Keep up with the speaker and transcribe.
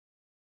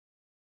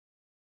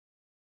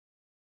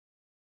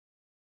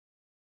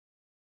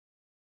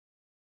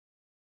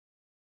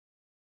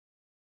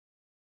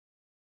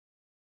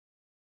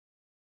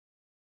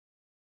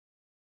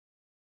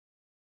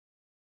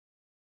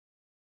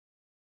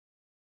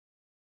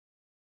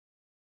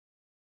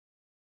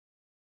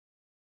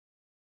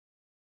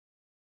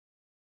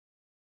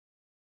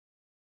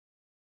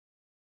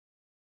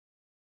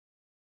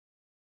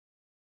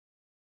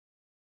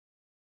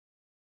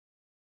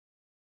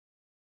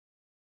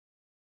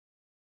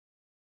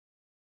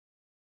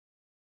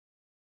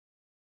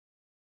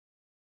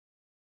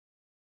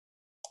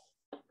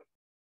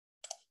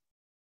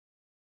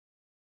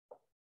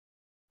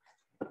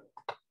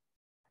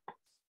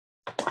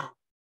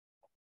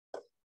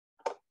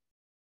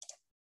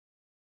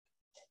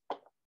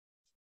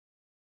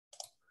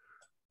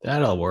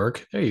That'll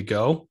work. There you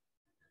go.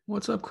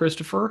 What's up,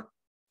 Christopher?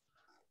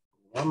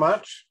 Not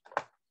much.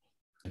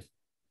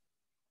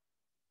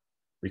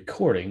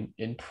 Recording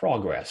in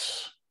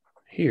progress.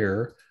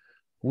 Here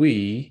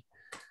we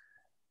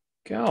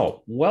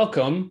go.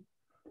 Welcome,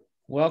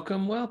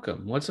 welcome,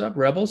 welcome. What's up,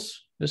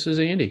 Rebels? This is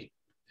Andy.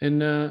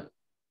 And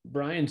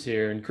Brian's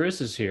here and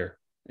Chris is here.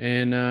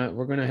 And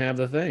we're going to have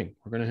the thing.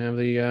 We're going to have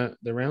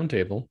the round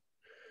table.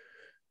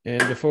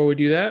 And before we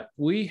do that,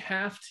 we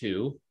have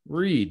to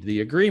read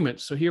the agreement.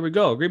 So here we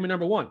go. Agreement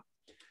number 1.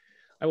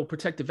 I will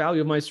protect the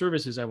value of my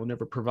services. I will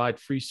never provide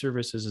free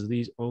services as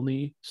these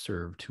only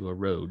serve to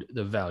erode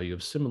the value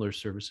of similar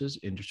services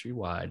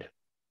industry-wide.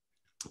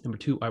 Number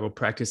 2, I will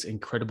practice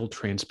incredible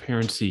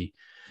transparency.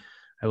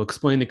 I will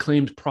explain the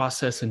claims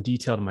process in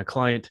detail to my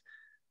client.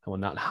 I will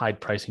not hide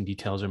pricing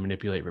details or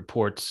manipulate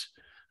reports.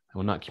 I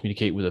will not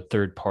communicate with a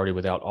third party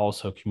without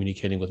also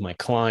communicating with my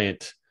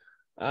client.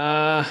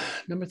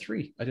 Number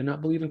 3, I do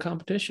not believe in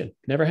competition.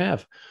 Never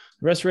have.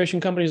 The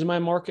restoration companies in my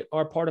market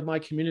are part of my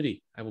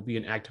community. I will be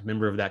an active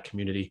member of that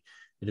community.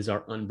 It is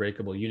our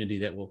unbreakable unity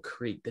that will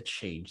create the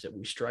change that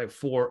we strive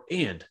for.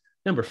 And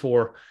number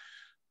 4,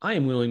 I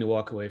am willing to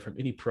walk away from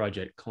any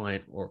project,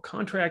 client, or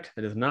contract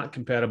that is not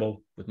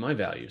compatible with my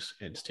values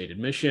and stated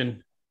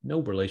mission. No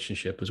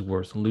relationship is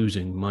worth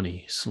losing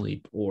money,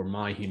 sleep, or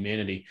my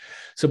humanity.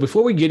 So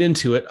before we get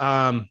into it,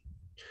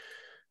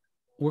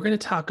 we're going to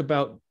talk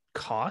about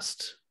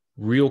cost,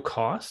 real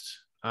cost.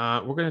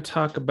 We're going to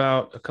talk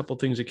about a couple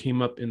things that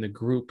came up in the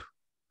group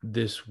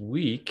this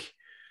week.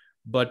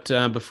 But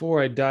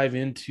before I dive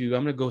into,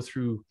 I'm going to go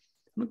through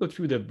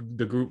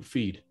the group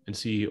feed and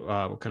see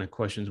what kind of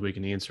questions we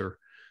can answer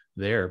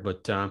there.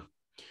 But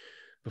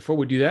before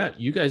we do that,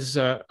 you guys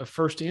are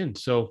first in.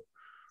 So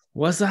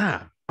what's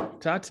that?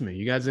 Talk to me.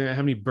 You guys have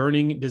any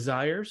burning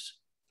desires,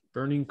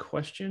 burning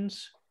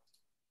questions?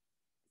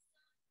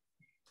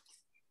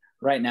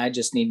 Right now, I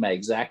just need my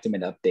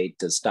Xactimate update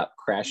to stop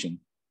crashing.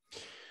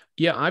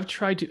 Yeah, I've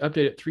tried to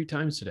update it 3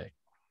 times today.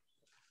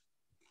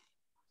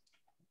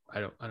 I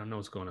don't know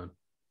what's going on,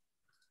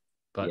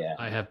 but yeah.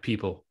 I have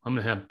people. I'm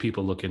gonna have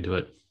people look into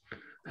it.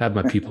 Have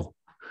my people.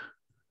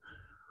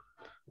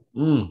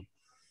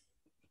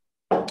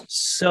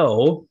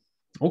 So,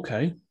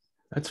 okay,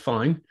 that's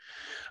fine.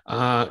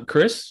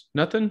 Chris,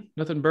 nothing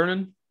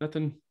burning,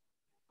 nothing.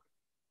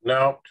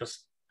 No,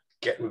 just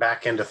getting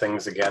back into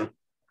things again.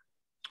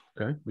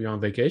 Okay, we on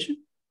vacation?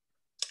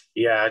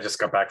 Yeah, I just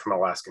got back from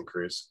Alaskan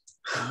cruise.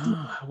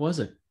 How was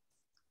it?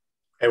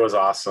 It was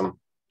awesome.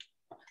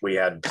 We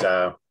had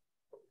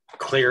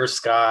clear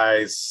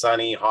skies,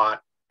 sunny,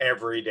 hot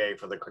every day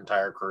for the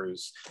entire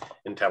cruise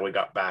until we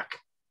got back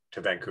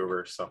to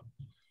Vancouver. So,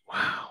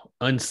 wow,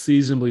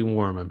 unseasonably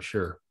warm, I'm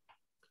sure.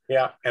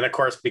 Yeah, and of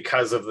course,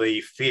 because of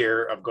the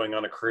fear of going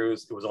on a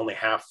cruise, it was only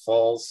half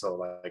full, so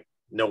like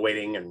no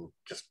waiting and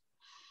just.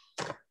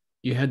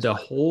 You had the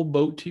whole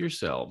boat to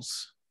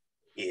yourselves.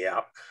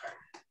 Yep.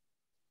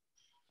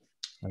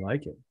 I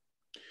like it.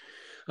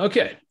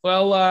 Okay.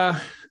 Well,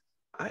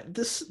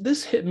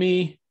 this hit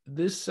me.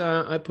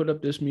 I put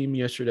up this meme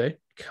yesterday.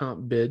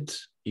 Comp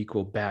bids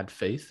equal bad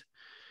faith.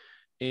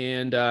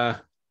 And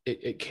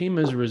it came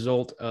as a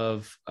result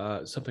of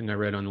something I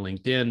read on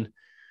LinkedIn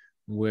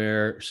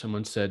where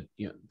someone said,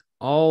 you know,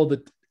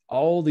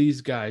 all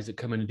these guys that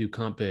come in and do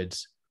comp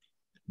bids,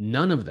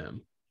 none of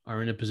them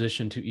are in a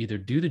position to either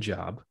do the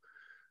job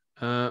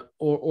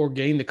or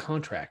gain the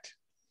contract.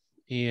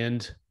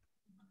 And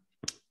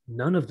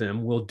none of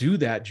them will do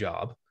that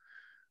job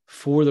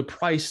for the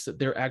price that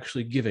they're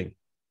actually giving.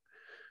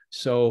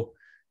 So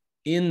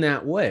in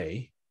that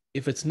way,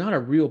 if it's not a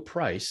real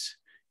price,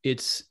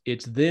 it's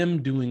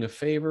them doing a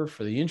favor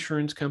for the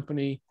insurance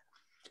company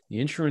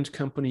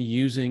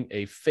using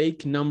a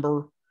fake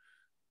number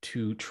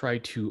to try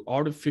to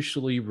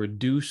artificially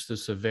reduce the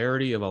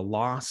severity of a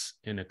loss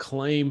and a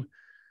claim.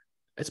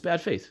 It's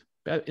bad faith,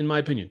 in my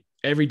opinion,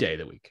 every day of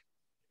the week.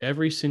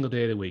 Every single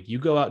day of the week. You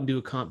go out and do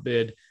a comp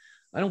bid.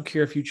 I don't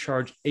care if you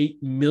charge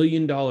 $8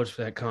 million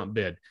for that comp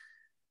bid.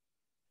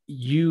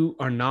 You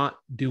are not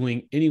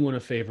doing anyone a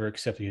favor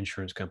except the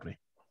insurance company.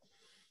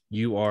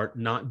 You are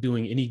not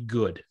doing any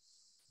good.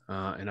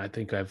 And I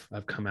think I've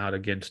come out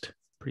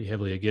pretty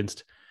heavily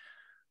against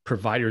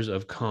providers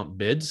of comp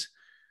bids.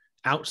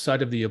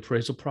 Outside of the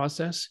appraisal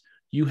process,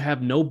 you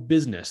have no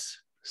business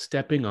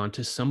stepping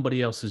onto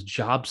somebody else's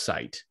job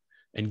site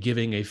and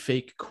giving a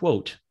fake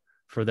quote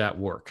for that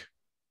work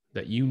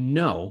that you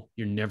know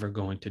you're never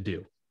going to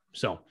do.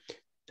 So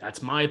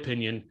that's my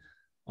opinion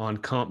on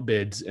comp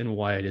bids and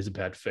why it is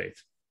bad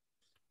faith.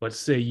 What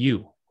say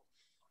you?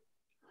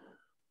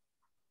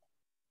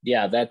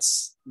 Yeah,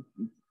 that's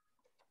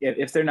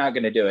if they're not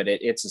going to do it,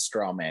 it's a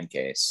straw man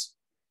case.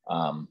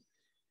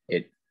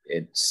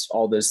 It's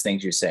all those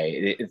things you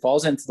say. It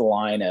falls into the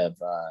line of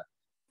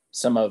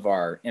some of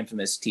our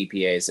infamous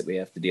TPAs that we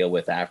have to deal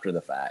with after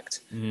the fact.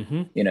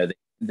 Mm-hmm. You know,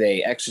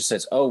 they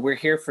exercise, oh, we're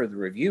here for the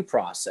review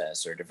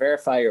process or to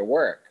verify your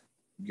work.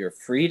 You're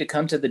free to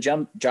come to the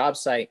job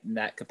site in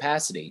that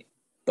capacity,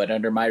 but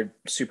under my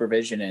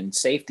supervision and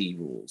safety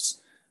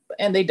rules.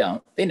 And they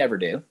never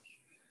do.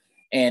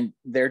 And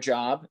their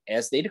job,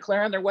 as they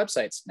declare on their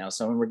websites, now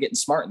some of them are getting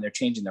smart and they're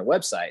changing their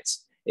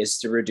websites, is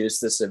to reduce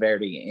the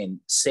severity and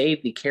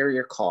save the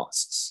carrier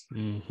costs.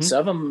 Mm-hmm.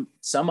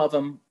 Some of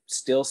them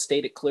still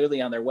state it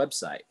clearly on their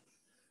website,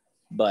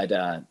 but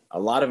a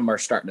lot of them are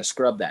starting to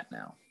scrub that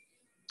now.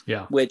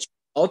 Yeah. Which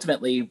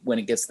ultimately, when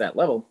it gets to that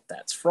level,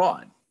 that's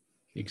fraud.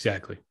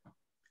 Exactly.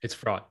 It's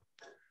fraud.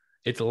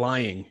 It's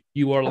lying.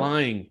 You are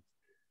lying.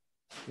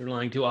 You're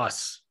lying to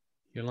us.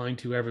 You're lying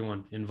to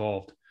everyone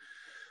involved.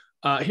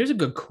 Here's a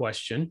good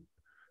question.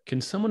 Can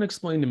someone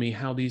explain to me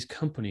how these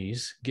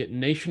companies get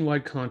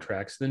nationwide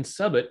contracts, then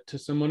sub it to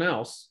someone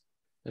else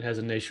that has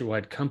a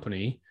nationwide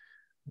company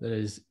that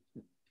is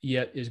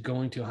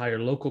going to hire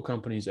local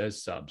companies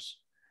as subs?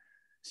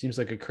 Seems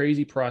like a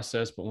crazy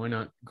process, but why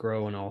not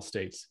grow in all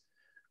states?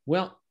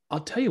 Well,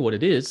 I'll tell you what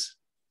it is.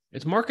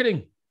 It's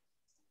marketing.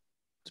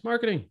 It's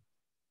marketing.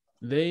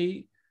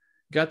 They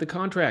got the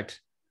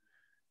contract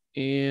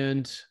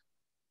and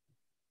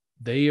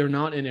they are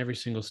not in every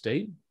single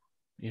state.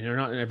 They're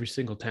not in every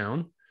single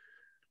town.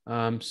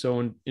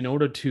 So in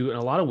order to, in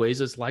a lot of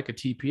ways, it's like a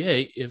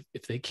TPA.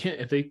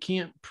 If they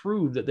can't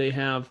prove that they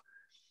have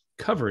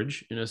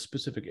coverage in a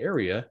specific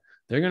area,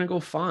 they're going to go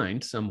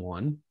find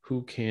someone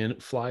who can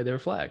fly their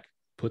flag,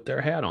 put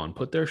their hat on,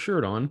 put their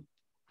shirt on,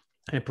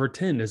 and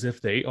pretend as if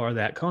they are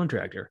that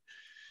contractor.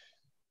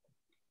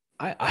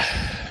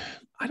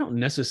 I don't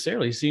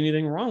necessarily see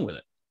anything wrong with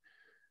it.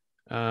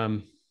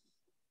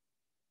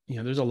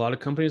 There's a lot of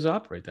companies that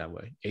operate that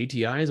way.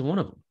 ATI is one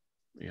of them.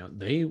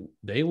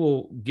 They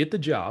will get the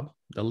job,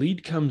 the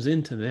lead comes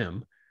into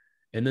them,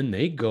 and then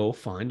they go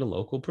find a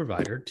local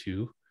provider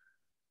to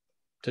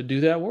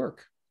do that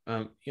work.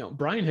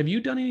 Brian, have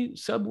you done any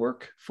sub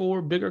work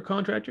for bigger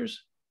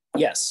contractors?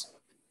 Yes.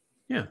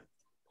 Yeah.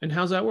 And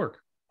how's that work?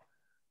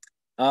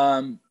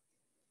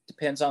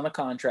 Depends on the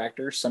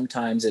contractor.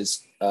 Sometimes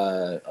it's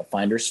a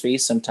finder's fee.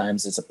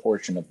 Sometimes it's a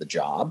portion of the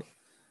job.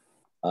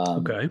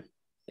 Okay.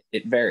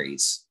 It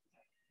varies.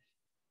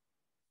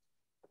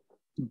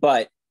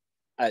 But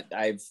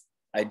I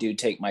do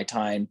take my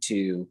time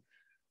to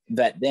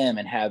vet them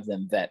and have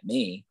them vet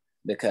me,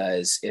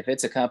 because if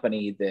it's a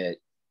company that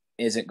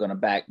isn't going to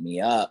back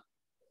me up,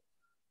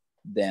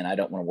 then I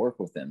don't want to work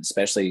with them,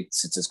 especially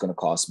since it's going to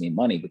cost me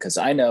money, because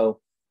I know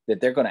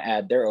that they're going to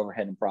add their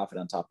overhead and profit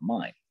on top of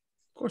mine.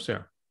 Of course they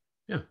are.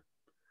 Yeah.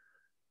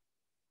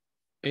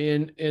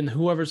 And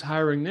whoever's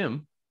hiring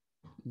them,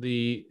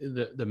 the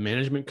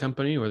management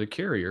company or the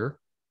carrier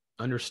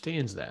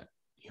understands that.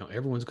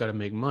 Everyone's got to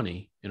make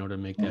money in order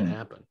to make that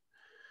happen.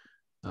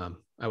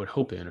 I would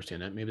hope they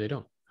understand that. Maybe they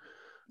don't.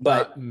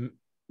 But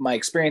my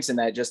experience in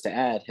that, just to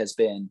add, has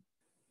been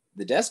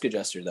the desk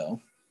adjuster,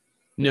 though.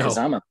 No. Because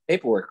I'm on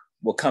paperwork,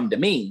 will come to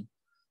me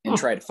and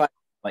try to fight.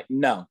 Like,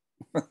 no.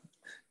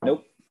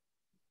 Nope.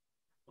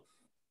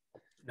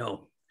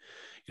 No.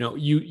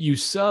 You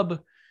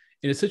sub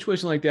in a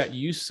situation like that,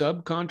 you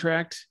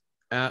subcontract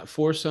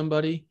for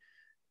somebody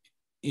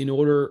in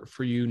order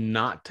for you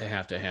not to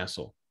have to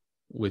hassle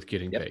with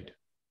getting paid.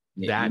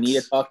 You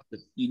need to talk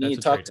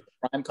to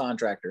the prime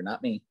contractor,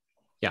 not me.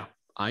 Yeah,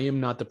 I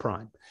am not the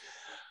prime.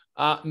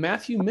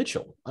 Matthew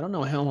Mitchell, I don't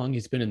know how long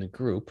he's been in the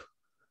group.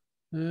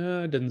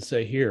 It doesn't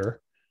say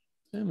here.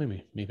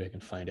 Maybe I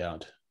can find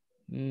out.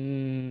 I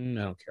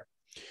don't care.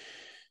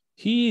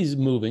 He's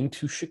moving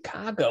to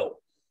Chicago.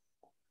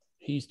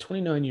 He's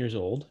 29 years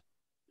old.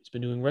 He's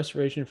been doing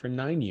restoration for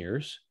 9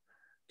 years.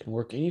 Can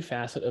work any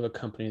facet of a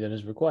company that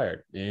is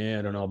required.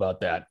 I don't know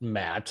about that,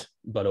 Matt,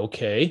 but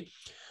okay.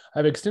 I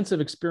have extensive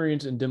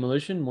experience in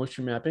demolition,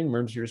 moisture mapping,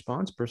 emergency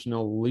response,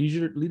 personnel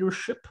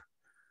leadership,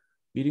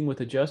 meeting with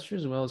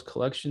adjusters, as well as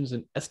collections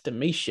and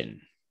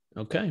estimation.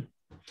 Okay.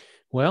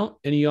 Well,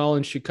 any of y'all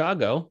in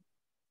Chicago,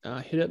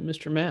 hit up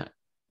Mr. Matt.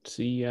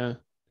 See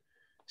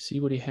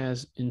what he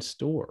has in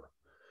store.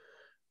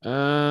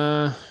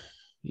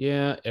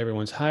 Yeah,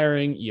 everyone's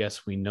hiring.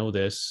 Yes, we know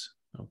this.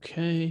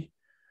 Okay.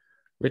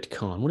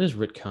 RittCon. What is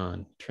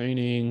RittCon?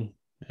 Training.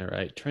 All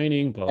right.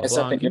 Training, blah,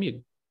 blah. Give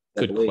me a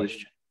good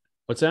question.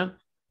 What's that?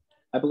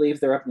 I believe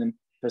they're up in the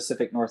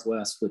Pacific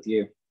Northwest with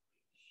you.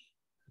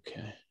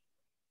 Okay.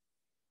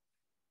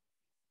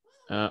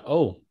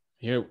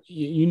 Here,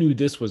 you knew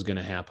this was going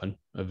to happen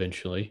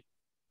eventually.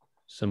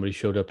 Somebody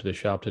showed up to the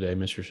shop today.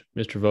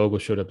 Mr. Vogel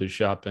showed up to the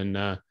shop, and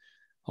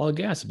all the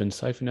gas had been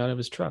siphoned out of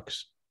his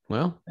trucks.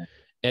 Well,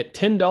 at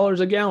 $10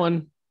 a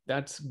gallon,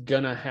 that's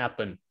going to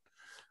happen.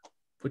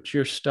 Put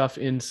your stuff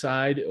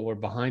inside or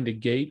behind a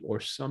gate or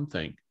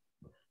something.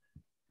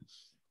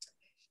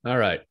 All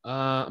right.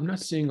 I'm not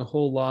seeing a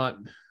whole lot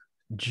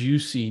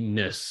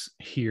juiciness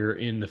here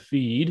in the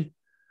feed.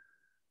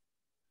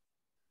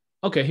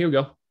 Okay, here we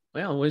go.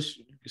 Well, let's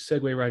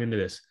segue right into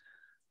this.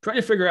 Trying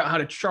to figure out how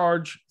to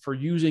charge for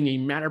using a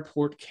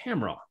Matterport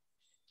camera.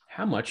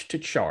 How much to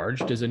charge?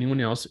 Does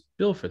anyone else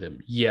bill for them?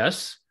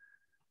 Yes.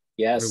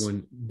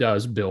 Everyone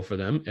does bill for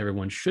them.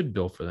 Everyone should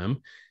bill for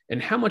them.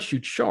 And how much you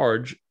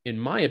charge, in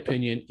my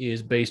opinion,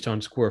 is based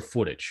on square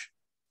footage.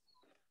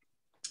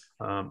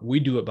 We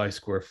do it by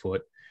square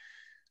foot.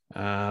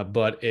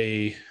 But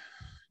a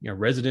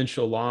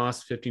residential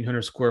loss,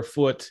 1,500 square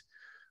foot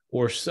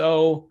or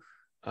so.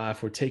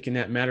 If we're taking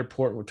that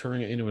Matterport and we're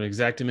turning it into an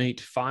Xactimate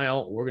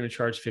file, we're going to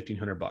charge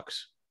 $1,500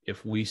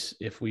 if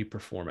we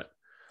perform it,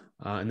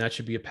 and that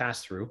should be a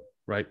pass through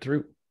right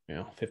through.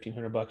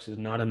 $1,500 is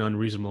not an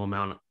unreasonable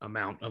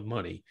amount of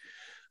money.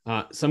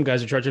 Some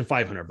guys are charging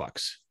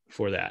 $500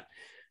 for that,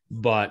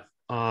 but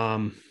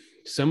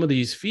some of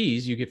these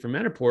fees you get from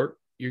Matterport,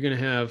 you're going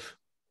to have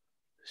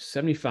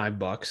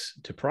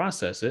 $75 to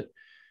process it,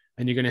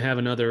 and you're going to have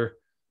another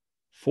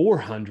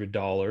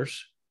 $400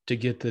 to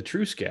get the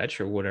true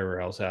sketch or whatever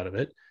else out of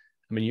it.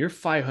 I mean, you're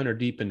 500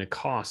 deep into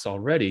costs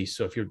already.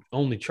 So if you're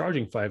only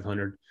charging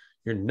 500,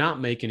 you're not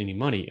making any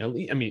money. At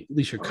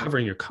least you're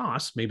covering your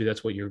costs. Maybe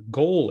that's what your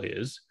goal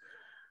is.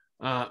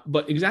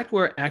 But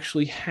Xactware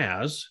actually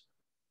has,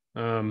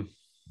 let me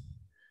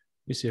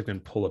see if I can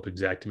pull up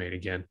Xactimate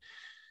again.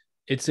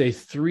 It's a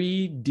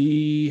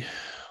 3D,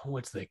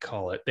 what's they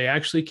call it? They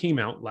actually came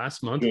out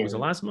last month. Was it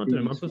last month or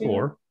the month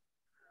before?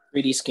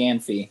 3D scan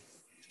fee.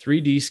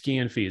 3D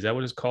scan fee. Is that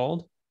what it's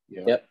called?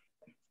 Yep.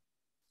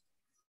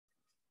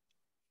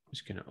 I'm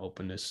just going to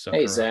open this sucker.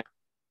 Hey, Zach.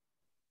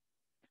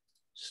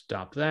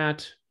 Stop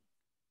that.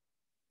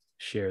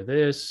 Share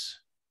this.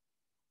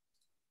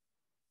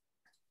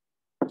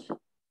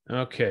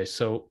 Okay,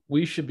 so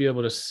we should be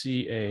able to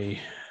see a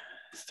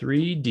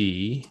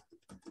 3D.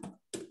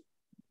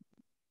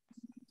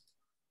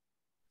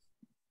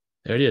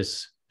 There it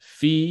is.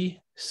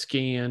 Fee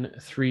scan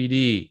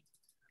 3D.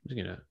 I'm just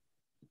going to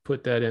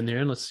put that in there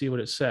and let's see what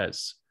it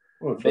says.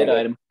 Well, it's bid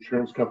item.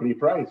 Insurance company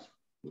price.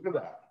 Look at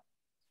that.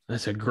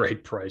 That's a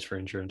great price for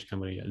insurance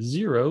company.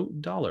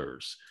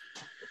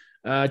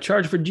 $0.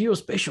 Charge for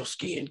geospatial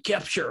scan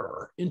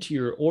capture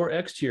interior or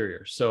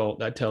exterior. So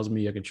that tells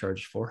me I can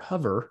charge for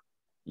hover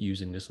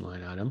using this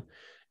line item.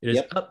 It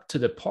is up to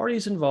the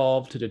parties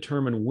involved to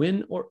determine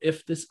when or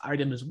if this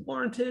item is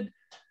warranted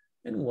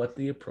and what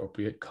the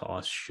appropriate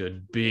cost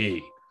should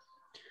be.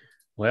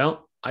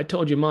 Well, I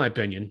told you my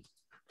opinion.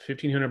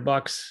 $1,500,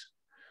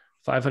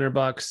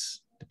 $500,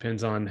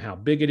 depends on how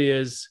big it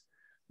is.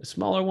 The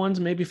smaller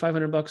ones, maybe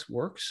 $500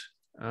 works.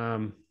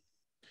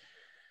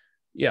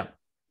 Yeah.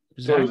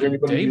 Zach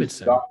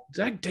Davidson.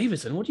 Zach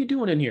Davidson, what are you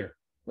doing in here?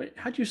 Wait,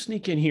 how'd you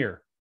sneak in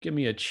here? Give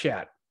me a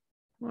chat.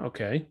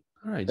 Okay.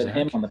 All right,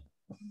 Zach.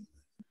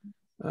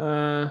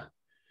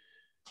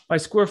 By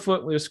square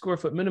foot, with a square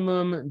foot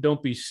minimum,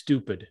 don't be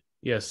stupid.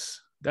 Yes,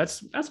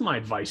 that's my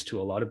advice to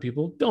a lot of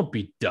people. Don't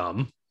be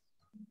dumb.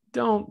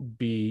 Don't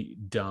be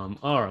dumb.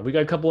 All right, we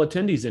got a couple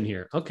attendees in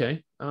here.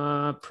 Okay.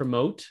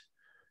 Promote.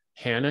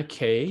 Hannah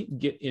K,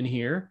 get in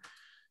here.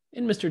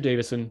 And Mr.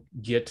 Davison,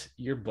 get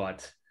your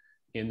butt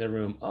in the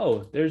room.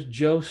 Oh, there's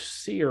Joe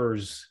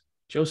Sears.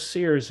 Joe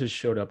Sears has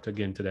showed up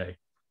again today.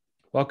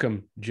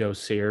 Welcome, Joe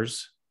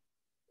Sears.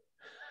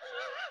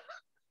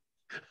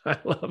 I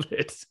love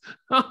it.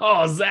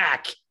 Oh,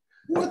 Zach.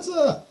 What's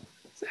up?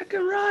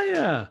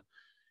 Zachariah.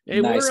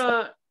 Hey, nice.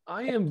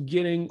 I am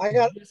getting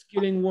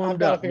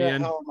warmed up, up,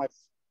 man.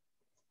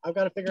 I've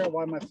got to figure out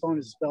why my phone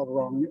is spelled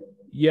wrong.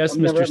 Yes,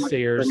 Mr.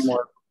 Sayers.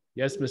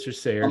 Yes, Mr.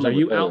 Sayers. Are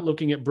you out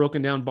looking at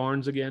broken down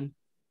barns again?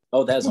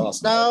 Oh, that's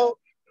awesome.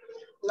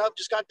 No,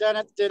 just got done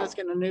at the dentist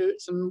getting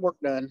some work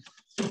done.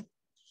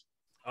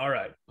 All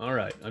right.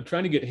 I'm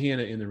trying to get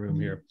Hannah in the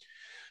room here.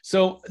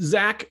 So,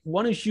 Zach,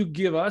 why don't you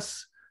give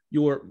us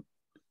your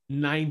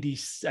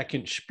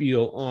 90-second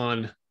spiel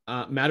on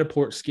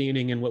Matterport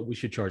scanning and what we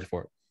should charge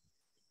for it?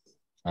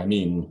 I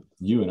mean,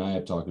 you and I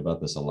have talked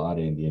about this a lot,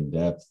 Andy, in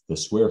depth. The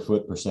square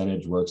foot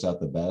percentage works out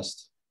the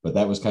best, but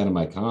that was kind of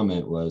my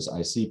comment was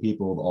I see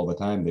people all the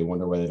time. They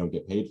wonder why they don't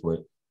get paid for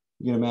it.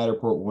 You get a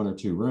Matterport 1 or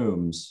 2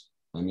 rooms.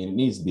 I mean, it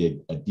needs to be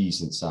a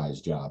decent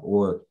sized job,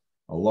 or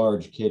a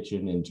large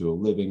kitchen into a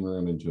living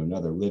room, into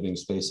another living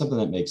space, something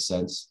that makes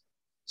sense,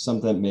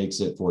 something that makes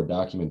it for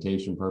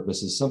documentation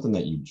purposes, something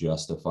that you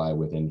justify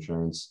with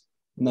insurance.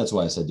 And that's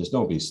why I said, just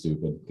don't be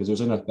stupid, because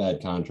there's enough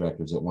bad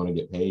contractors that want to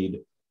get paid.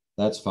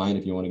 That's fine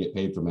if you want to get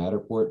paid for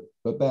Matterport,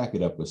 but back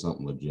it up with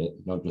something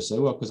legit. Don't just say,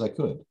 well, because I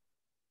could.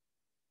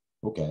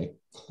 Okay.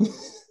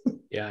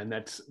 Yeah, and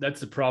that's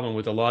the problem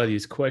with a lot of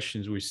these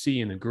questions we see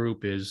in the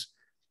group is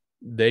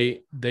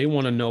they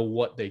want to know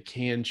what they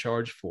can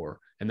charge for,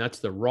 and that's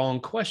the wrong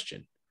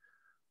question.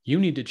 You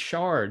need to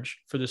charge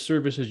for the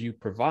services you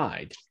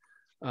provide,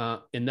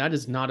 and that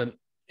is not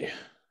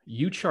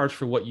you charge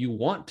for what you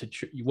want to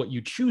what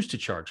you choose to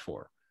charge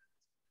for.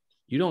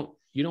 You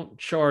don't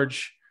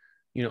charge.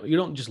 You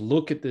don't just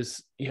look at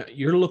this.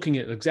 You're looking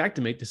at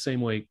Xactimate the same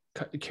way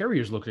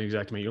carriers look at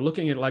Xactimate. You're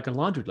looking at it like a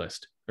laundry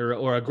list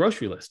or a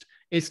grocery list.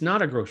 It's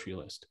not a grocery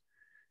list.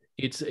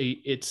 It's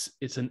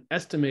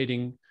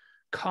an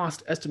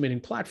cost estimating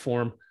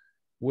platform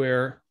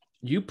where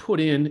you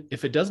put in,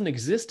 if it doesn't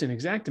exist in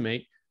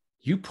Xactimate,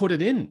 you put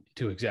it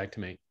into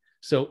Xactimate.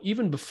 So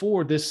even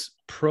before this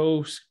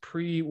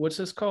what's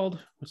this called?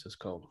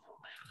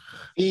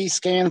 Fee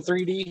scan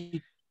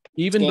 3D.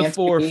 Even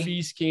before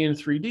Fee scan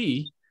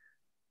 3D,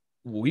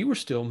 we were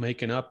still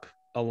making up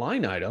a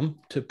line item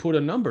to put a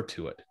number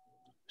to it.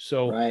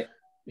 So, right.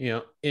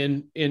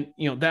 and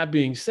that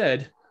being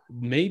said,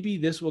 maybe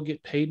this will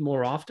get paid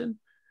more often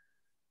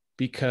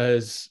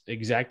because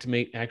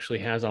Xactimate actually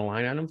has a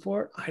line item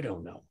for it. I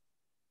don't know.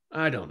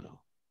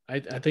 I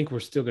think we're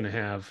still going to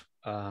have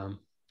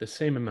the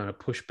same amount of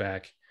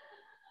pushback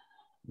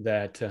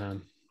that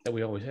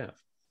we always have.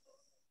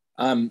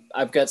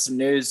 I've got some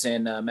news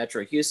in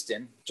Metro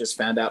Houston. Just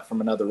found out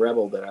from another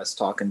rebel that I was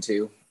talking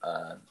to,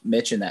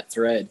 Mitch, in that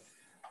thread.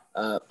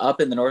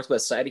 Up in the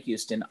northwest side of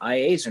Houston,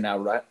 IAs are now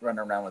running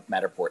around with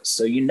Matterports.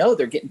 So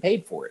they're getting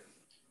paid for it.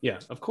 Yeah,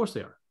 of course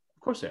they are.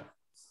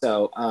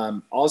 So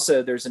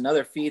also there's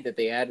another fee that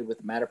they added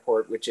with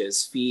Matterport, which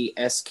is fee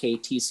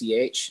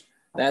SKTCH.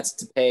 That's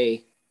to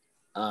pay.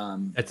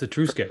 That's a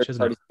true sketch,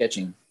 isn't it?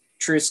 Sketching,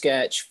 true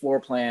sketch, floor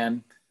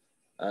plan,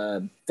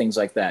 things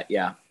like that.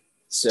 Yeah.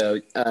 So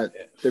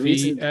the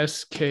reason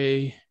SK,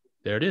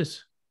 there it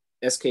is.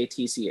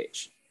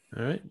 SKTCH.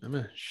 All right, I'm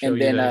gonna show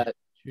you that.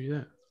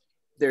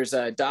 There's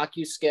a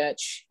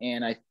DocuSketch,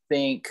 and I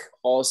think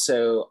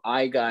also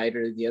iGuide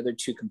are the other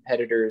two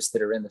competitors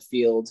that are in the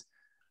field.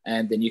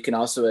 And then you can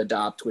also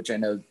adopt, which I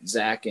know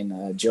Zach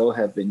and Joe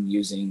have been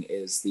using,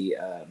 is the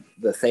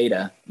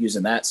Theta,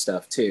 using that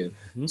stuff too.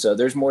 Mm-hmm. So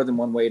there's more than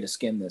one way to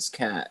skin this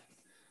cat.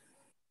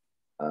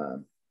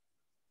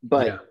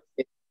 But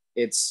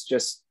it's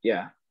just,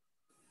 yeah.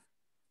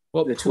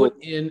 Well,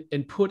 put in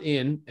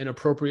an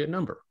appropriate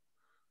number.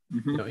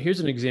 Mm-hmm. Here's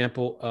an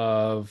example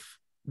of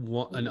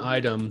an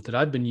item that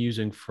I've been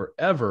using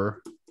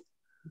forever.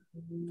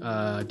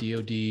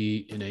 DOD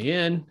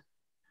NAN.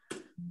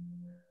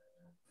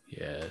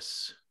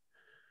 Yes.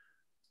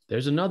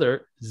 There's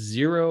another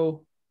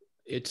 0.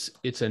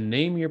 It's a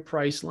name your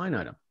price line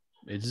item.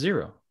 It's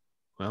 0.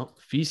 Well,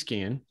 fee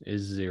scan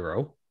is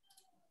 0.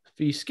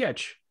 Fee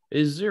sketch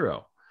is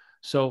 0.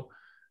 So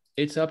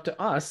it's up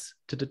to us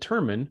to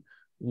determine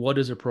what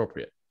is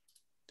appropriate.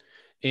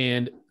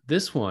 And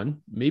this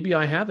one, maybe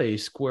I have a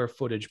square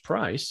footage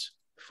price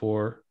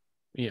for,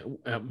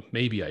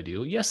 maybe I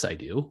do. Yes, I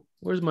do.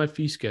 Where's my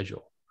fee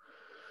schedule?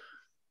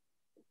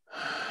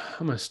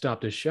 I'm going to stop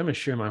this. I'm going to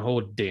share my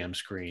whole damn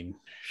screen.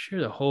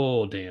 Share the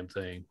whole damn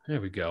thing. There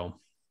we go.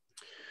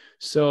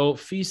 So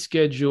fee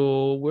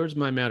schedule, where's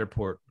my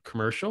Matterport?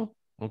 Commercial.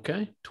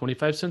 Okay.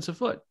 25 cents a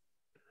foot.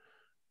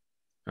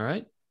 All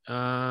right.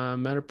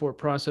 Matterport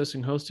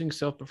processing, hosting,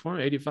 self-perform,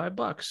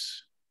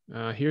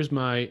 $85. Here's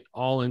my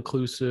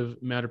all-inclusive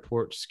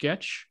Matterport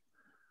sketch.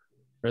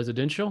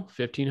 Residential,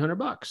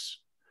 $1,500.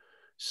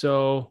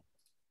 So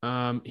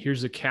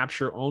here's the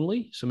capture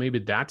only. So maybe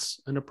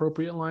that's an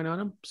appropriate line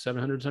item,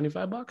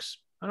 $775.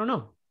 I don't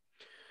know.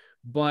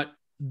 But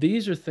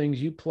these are things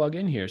you plug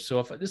in here. So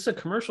if this is a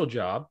commercial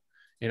job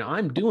and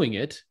I'm doing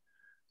it,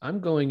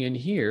 I'm going in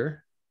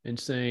here and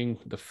saying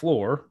the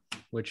floor,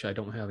 which I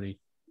don't have any,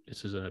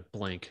 this is a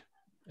blank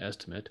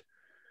estimate,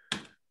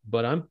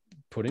 but I'm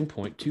putting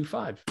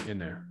 0.25 in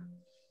there.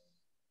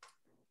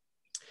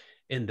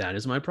 And that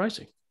is my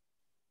pricing.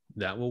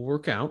 That will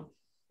work out.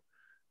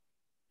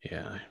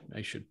 Yeah,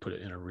 I should put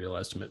it in a real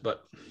estimate,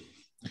 but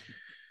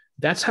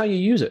that's how you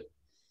use it.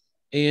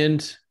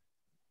 And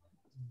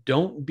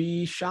don't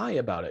be shy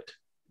about it.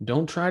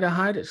 Don't try to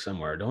hide it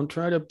somewhere. Don't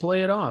try to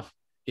play it off.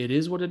 It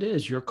is what it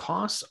is. Your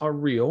costs are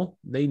real.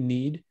 They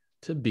need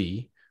to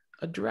be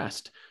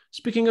addressed.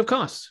 Speaking of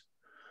costs,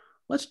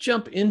 let's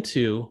jump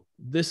into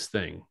this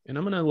thing. And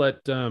I'm going to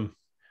let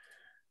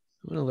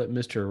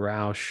Mr.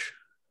 Roush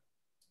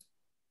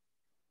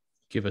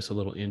give us a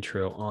little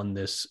intro on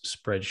this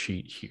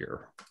spreadsheet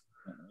here.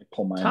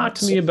 Talk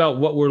to me about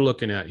what we're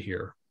looking at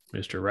here,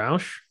 Mr.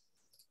 Roush.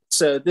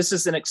 So this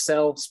is an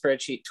Excel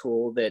spreadsheet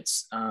tool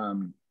that's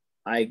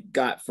I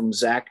got from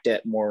Zach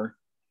Detmore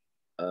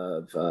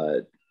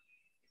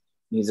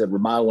he's a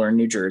remodeler in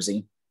New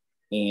Jersey.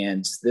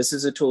 And this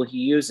is a tool he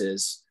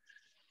uses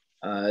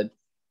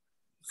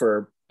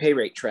for pay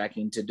rate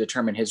tracking to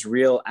determine his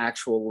real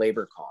actual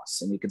labor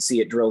costs. And you can see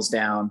it drills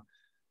down.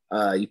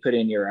 You put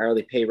in your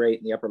hourly pay rate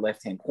in the upper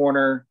left-hand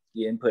corner.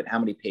 You input how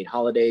many paid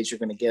holidays you're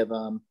going to give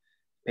them,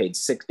 paid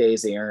sick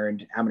days they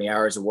earned, how many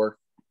hours of work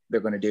they're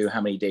going to do, how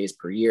many days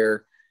per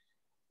year.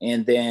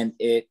 And then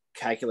it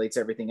calculates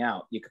everything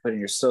out. You can put in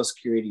your Social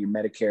Security, your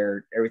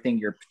Medicare, everything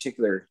your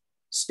particular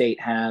state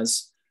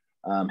has,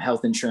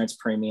 health insurance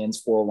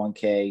premiums,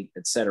 401k,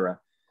 etc.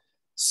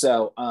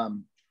 So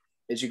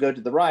as you go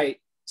to the right,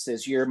 it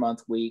says year,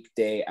 month, week,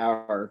 day,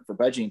 hour for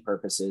budgeting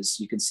purposes.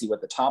 You can see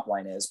what the top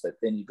line is, but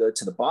then you go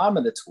to the bottom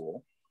of the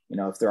tool.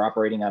 If they're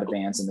operating out of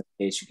vans, in this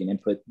case, you can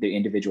input the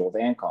individual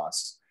van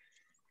costs.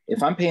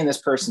 If I'm paying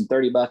this person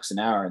 $30 an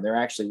hour and they're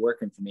actually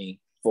working for me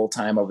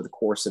full-time over the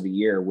course of a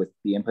year with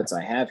the inputs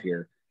I have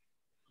here,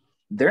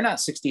 they're not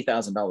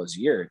 $60,000 a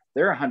year.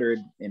 They're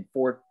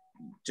 104,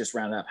 just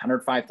round up,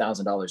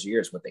 $105,000 a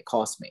year is what they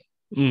cost me.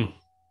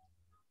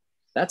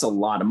 That's a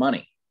lot of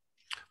money.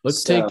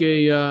 Let's take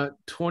a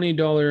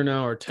 $20 an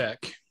hour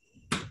tech.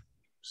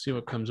 See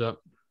what comes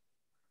up.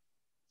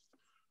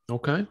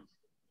 Okay,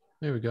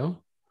 there we go.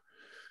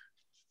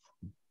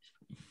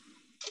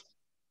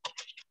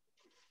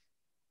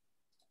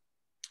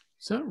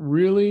 Is that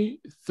really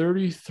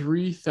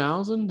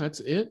 33,000?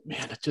 That's it,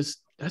 man.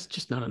 That's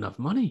just not enough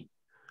money.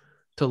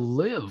 to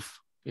live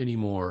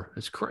anymore.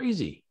 It's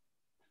crazy.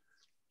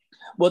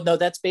 Well, no,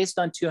 that's based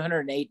on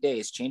 208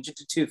 days. Change it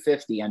to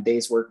 250 on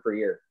days work per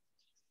year.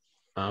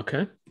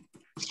 Okay.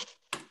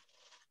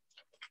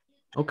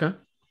 Okay.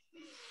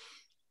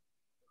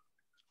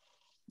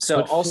 So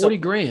but also 40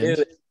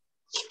 grand.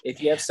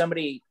 If you have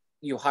somebody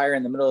you hire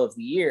in the middle of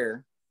the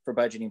year for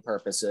budgeting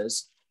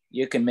purposes,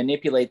 you can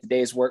manipulate the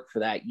days work for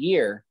that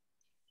year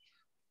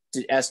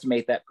to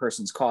estimate that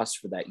person's cost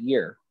for that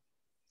year.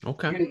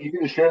 Okay. You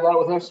going to share that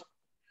with us?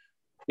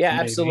 Yeah,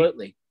 Maybe.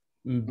 absolutely.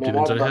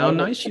 Depends on how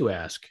nice you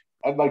ask.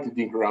 I'd like to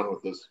dink around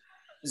with this.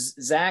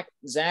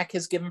 Zach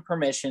has given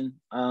permission.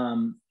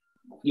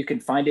 You can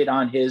find it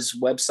on his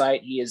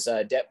website. He is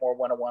Detmore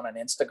 101 on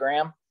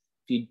Instagram.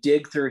 If you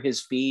dig through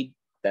his feed,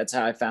 that's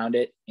how I found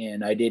it.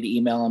 And I did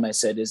email him. I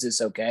said, is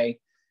this okay?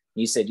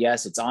 He said,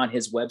 yes, it's on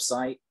his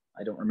website.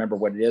 I don't remember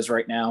what it is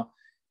right now.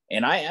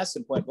 And I asked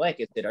him point blank,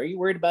 I said, are you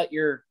worried about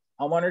your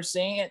homeowners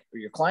seeing it or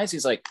your clients?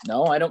 He's like,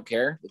 no, I don't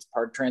care. It's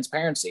part of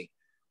transparency.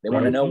 They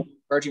want to know what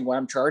I'm charging, what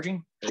I'm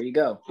charging. There you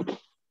go.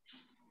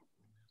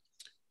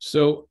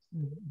 So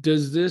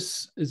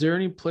is there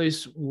any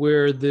place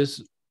where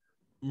this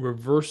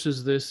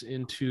reverses this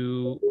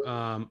into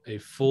a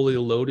fully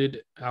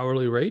loaded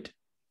hourly rate?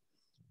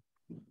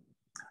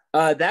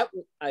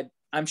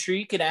 I'm sure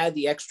you could add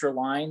the extra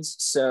lines.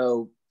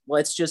 So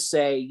let's just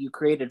say you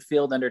created a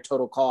field under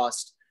total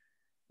cost.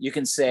 You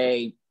can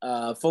say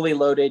fully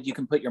loaded. You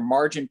can put your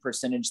margin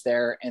percentage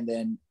there and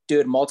then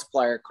do a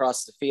multiplier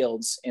across the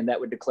fields, and that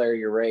would declare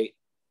your rate.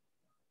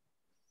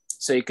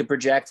 So you could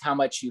project how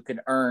much you can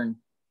earn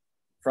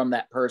from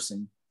that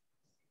person.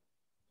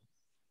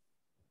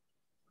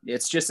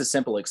 It's just a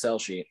simple Excel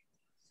sheet.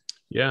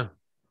 Yeah.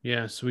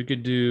 Yeah. So we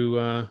could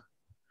do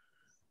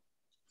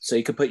so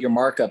you could put your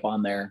markup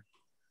on there.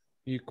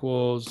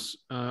 Equals,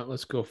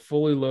 let's go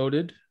fully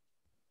loaded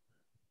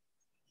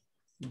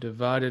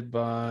divided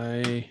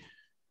by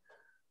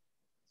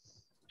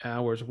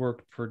hours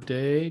worked per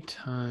day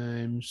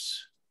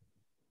times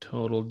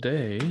total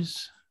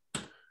days.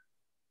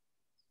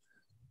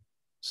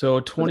 So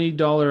a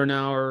 $20 an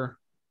hour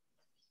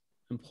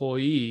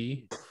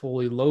employee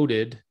fully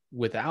loaded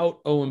without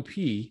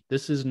O&P.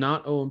 This is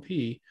not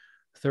O&P,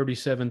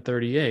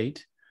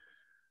 3738.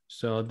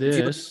 So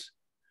this,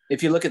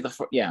 if you look at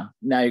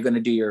now you're going to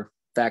do your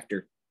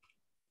factor.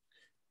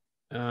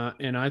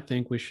 And I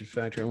think we should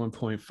factor at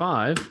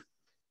 1.5.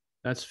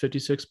 That's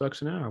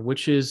 $56 an hour,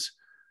 which isn't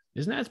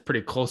that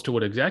pretty close to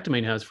what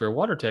Xactimate has for a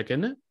water tech,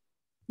 isn't it?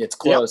 It's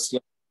close.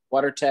 Yep. Yeah.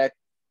 Water tech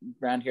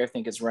around here, I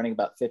think, is running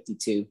about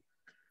 52.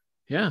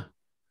 Yeah.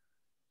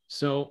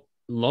 So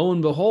lo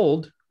and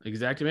behold,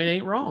 Xactimate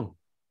ain't wrong.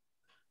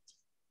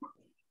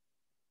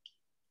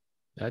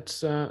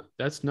 That's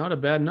not a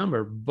bad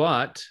number,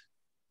 but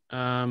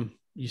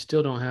you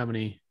still don't have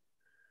any.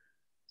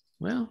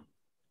 Well,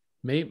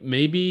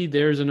 maybe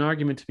there's an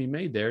argument to be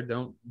made there.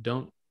 Don't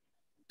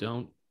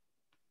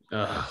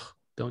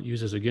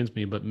use this against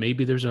me, but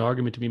maybe there's an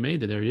argument to be made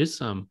that there is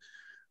some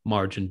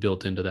margin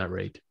built into that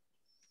rate.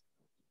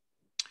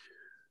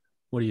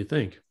 What do you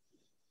think?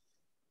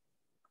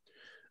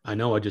 I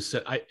know I just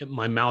said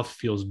my mouth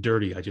feels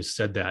dirty. I just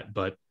said that,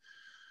 but.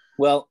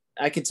 Well,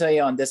 I can tell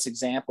you on this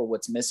example,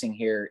 what's missing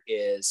here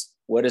is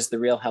what is the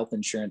real health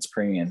insurance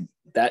premium?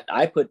 That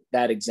I put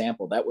that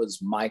example, that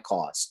was my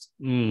cost.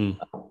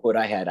 What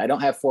I had. I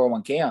don't have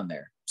 401k on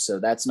there, so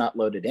that's not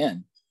loaded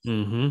in.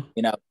 Mm-hmm.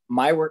 You know,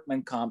 my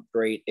workman comp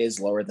rate is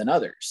lower than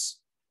others,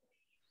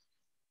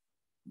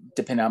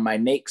 depending on my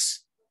NAICS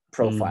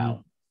profile.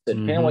 Mm-hmm. So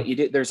depending on what you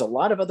do, there's a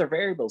lot of other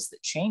variables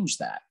that change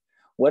that.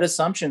 What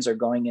assumptions are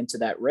going into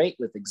that rate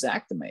with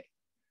Xactimate?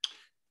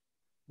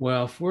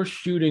 Well, if we're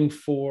shooting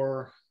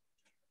for,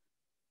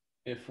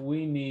 if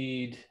we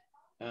need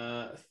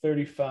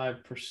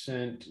 35%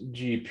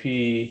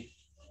 GP,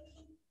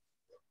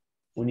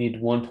 we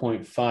need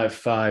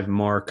 1.55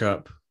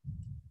 markup.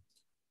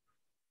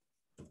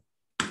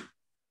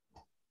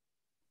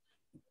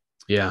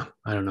 Yeah,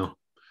 I don't know.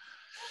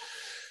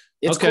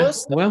 It's okay.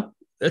 Close. Well,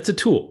 it's a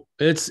tool.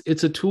 It's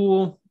a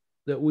tool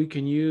that we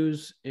can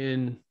use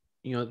in,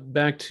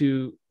 back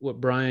to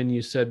what Brian,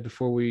 you said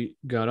before we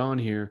got on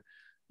here.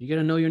 You got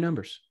to know your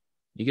numbers.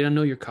 You got to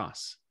know your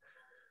costs.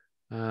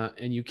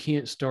 And you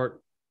can't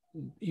start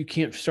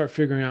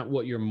figuring out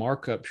what your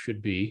markup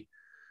should be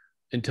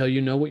until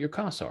you know what your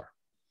costs are.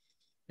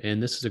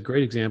 And this is a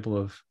great example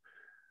of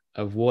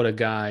what a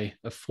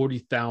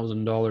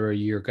 $40,000 a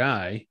year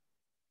guy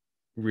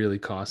really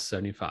costs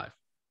 $75.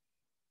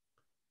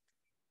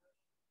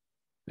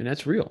 And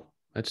that's real.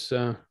 There's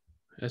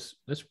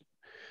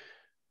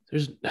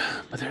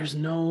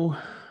no.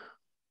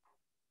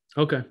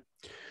 Okay.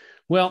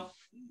 Well,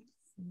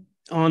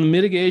 on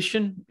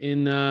mitigation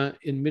in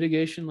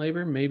mitigation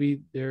labor,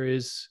 maybe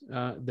there's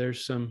a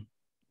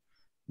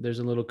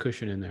little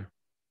cushion in there.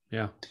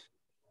 Yeah.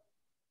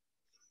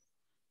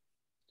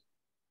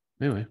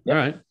 Anyway, yep.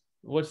 All right.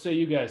 What say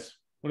you guys?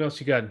 What else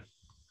you got?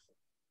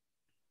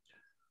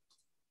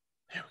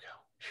 There we go.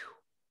 Whew.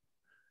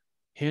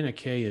 Hannah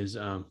Kay is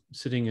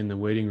sitting in the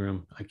waiting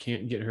room. I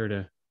can't get her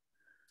to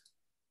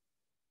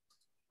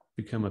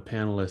become a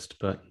panelist,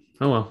 but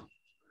oh well.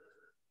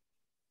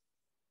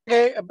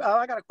 Okay,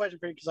 I got a question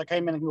for you because I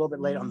came in a little bit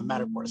late on the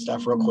Matterport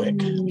stuff real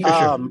quick.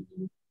 Sure.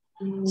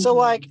 So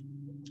like,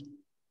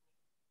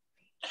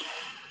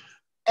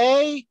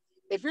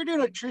 if you're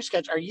doing a true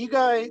sketch, do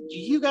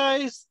you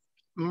guys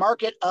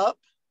mark it up,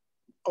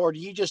 or do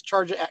you just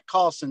charge it at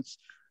cost since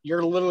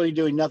you're literally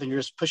doing nothing? You're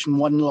just pushing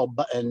one little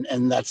button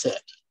and that's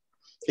it.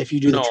 If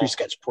you do the true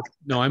sketch portion.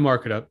 No, I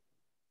mark it up.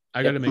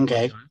 I got to make money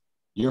on it.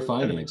 You're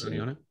financing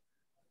on it.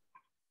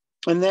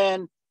 And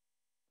then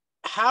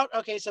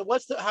so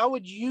how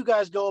would you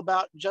guys go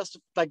about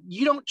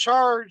you don't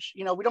charge,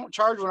 we don't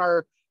charge when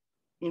our,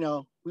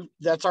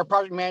 that's our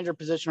project manager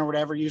position or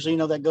whatever, usually,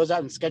 that goes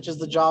out and sketches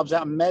the jobs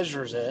out and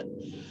measures it.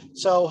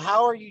 So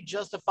how are you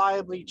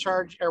justifiably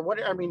charged, or what,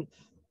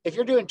 if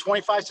you're doing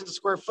 25 cents a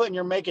square foot and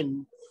you're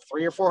making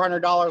 $300 or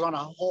 $400 on a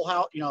whole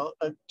house,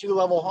 a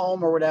 2-level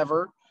home or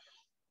whatever,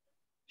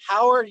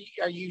 how are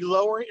you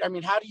lowering?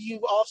 How do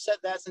you offset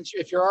that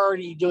if you're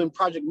already doing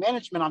project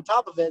management on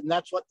top of it? And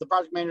that's what the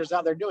project manager's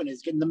out there doing,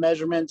 is getting the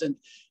measurements and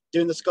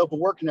doing the scope of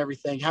work and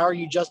everything. How are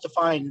you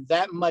justifying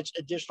that much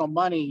additional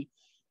money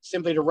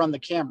simply to run the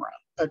camera,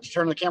 to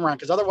turn the camera on?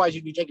 Because otherwise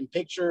you'd be taking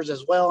pictures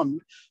as well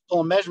and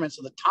pulling measurements.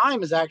 So the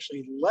time is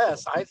actually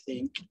less, I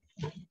think,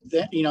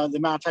 than, the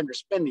amount of time you're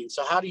spending.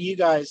 So how do you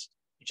guys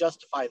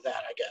justify that,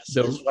 I guess,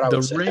 is what I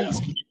would say.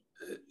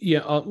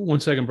 Yeah. 1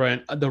 second,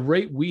 Brian. The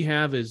rate we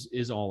have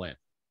is all in.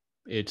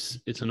 It's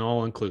an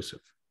all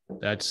inclusive.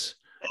 That's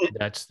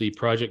the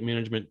project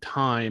management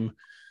time.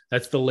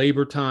 That's the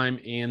labor time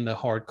and the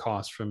hard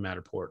costs from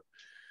Matterport.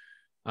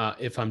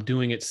 If I'm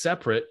doing it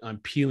separate, I'm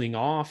peeling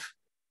off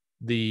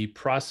the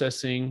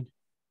processing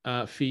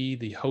fee,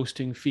 the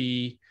hosting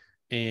fee,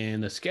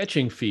 and the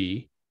sketching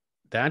fee.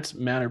 That's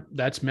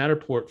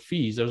Matterport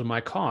fees. Those are my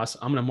costs.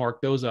 I'm going to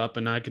mark those up,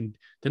 and I can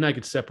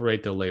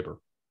separate the labor.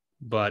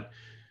 But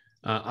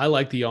I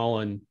like the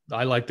all-in.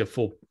 I like the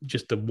full,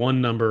 just the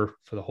one number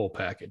for the whole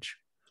package.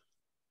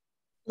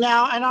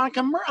 Now, and on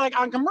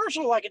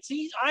commercial, it's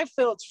easy. I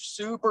feel it's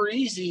super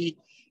easy,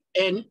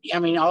 and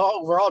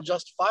we're all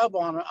justifiable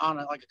on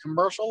a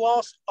commercial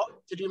loss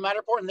to do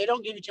Matterport, and they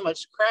don't give you too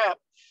much crap.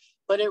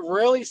 But it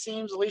really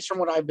seems, at least from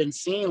what I've been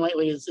seeing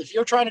lately, is if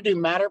you're trying to do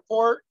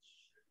Matterport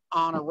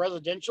on a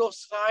residential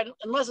side,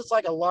 unless it's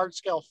like a large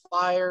scale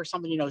fire,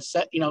 something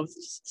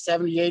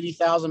 70,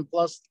 80,000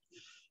 plus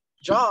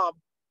job.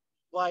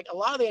 Like a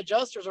lot of the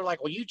adjusters are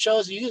like, well, you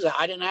chose to use it.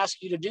 I didn't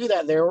ask you to do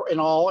that there and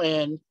all.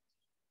 And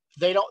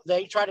they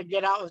try to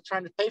get out of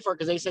trying to pay for it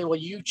because they say, well,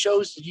 you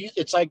chose to use,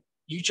 it's like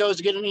you chose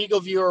to get an Eagle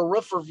view or a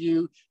roof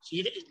review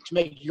to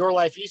make your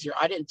life easier.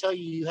 I didn't tell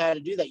you had to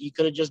do that. You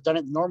could have just done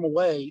it the normal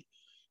way.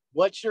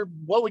 What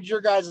would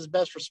your guys'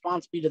 best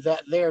response be to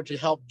that there to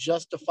help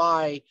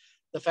justify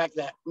the fact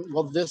that,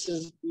 well, this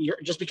is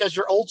just because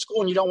you're old school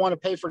and you don't want to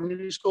pay for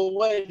new school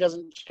way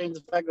doesn't change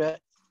the fact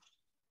that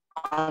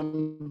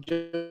I'm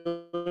doing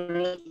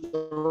it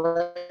the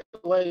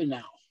right way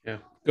now. Yeah.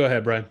 Go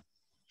ahead, Brian.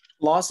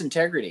 Loss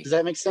integrity. Does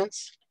that make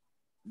sense?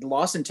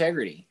 Loss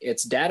integrity.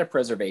 It's data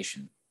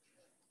preservation.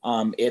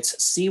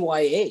 It's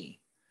CYA.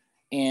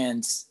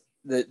 And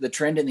the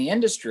trend in the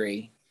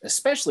industry,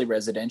 especially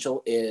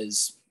residential,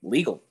 is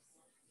legal.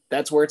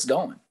 That's where it's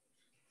going.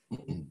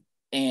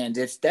 And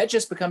if that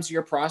just becomes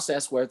your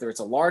process, whether it's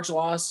a large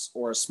loss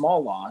or a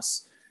small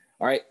loss,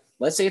 all right,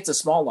 let's say it's a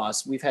small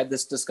loss. We've had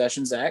this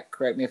discussion, Zach,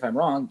 correct me if I'm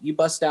wrong. You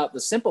bust out the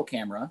simple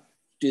camera,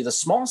 do the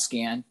small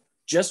scan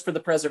just for the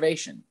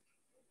preservation,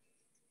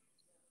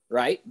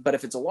 right? But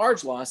if it's a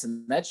large loss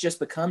and that just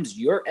becomes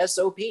your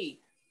SOP,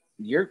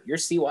 your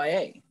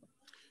CYA.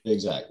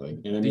 Exactly.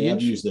 And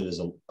I've used it as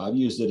a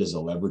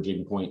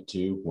leveraging point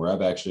too, where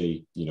I've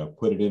actually,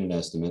 put it in an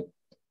estimate,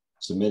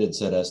 submitted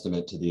said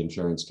estimate to the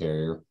insurance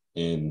carrier.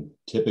 And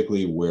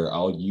typically where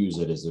I'll use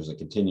it is there's a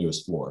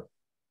continuous floor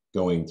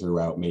going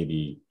throughout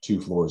maybe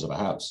 2 floors of a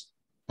house.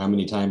 How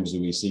many times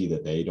do we see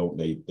that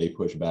they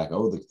push back,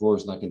 oh, the floor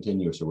is not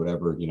continuous or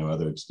whatever,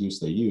 other excuse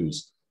they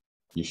use.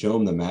 You show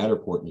them the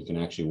Matterport and you can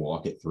actually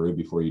walk it through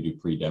before you do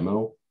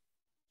pre-demo.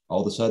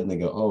 All of a sudden they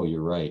go, oh,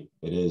 you're right.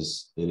 It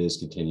is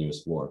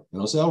continuous floor.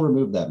 And I'll say, I'll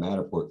remove that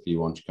Matterport fee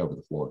once you cover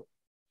the floor.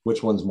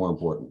 Which one's more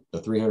important,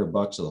 the $300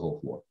 or the whole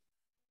floor?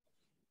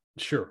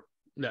 Sure.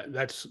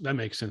 That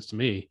makes sense to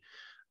me.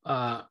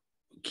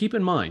 Keep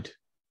in mind,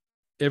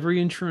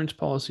 every insurance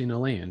policy in the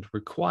land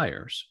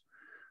requires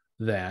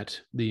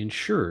that the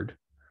insured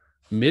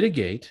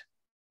mitigate,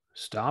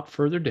 stop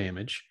further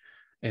damage,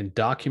 and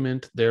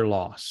document their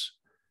loss.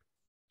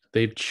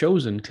 They've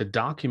chosen to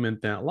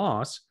document that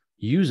loss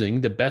using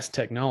the best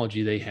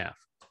technology they have.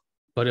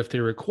 But if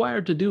they're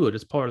required to do it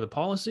as part of the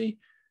policy,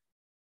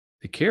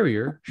 the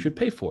carrier should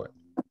pay for it.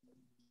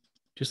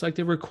 Just like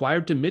they're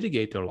required to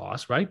mitigate their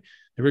loss, right?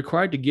 They're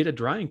required to get a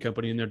drying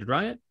company in there to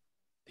dry it.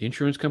 The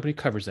insurance company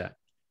covers that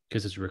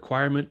because it's a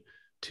requirement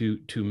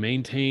to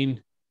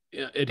maintain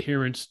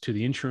adherence to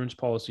the insurance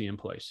policy in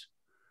place.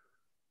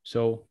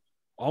 So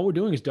all we're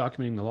doing is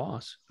documenting the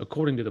loss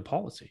according to the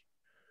policy.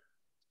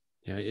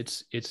 Yeah,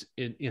 it's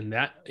in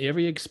that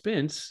every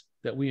expense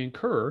that we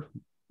incur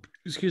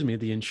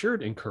the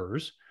insured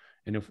incurs,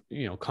 and if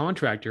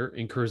contractor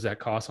incurs that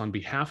cost on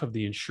behalf of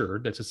the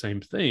insured, that's the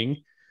same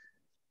thing.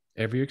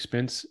 Every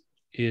expense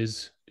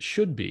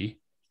should be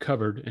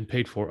covered and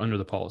paid for under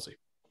the policy.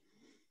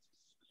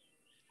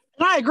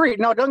 And I agree.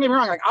 No, don't get me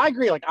wrong. Like I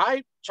agree. Like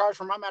I charge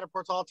for my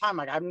Matterports all the time.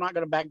 Like I'm not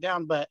going to back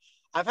down. But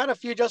I've had a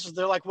few adjusters.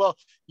 They're like, "Well,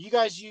 you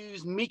guys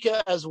use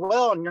Mika as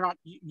well, and you're not.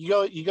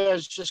 You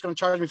guys just going to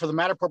charge me for the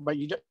Matterport, but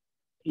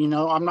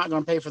I'm not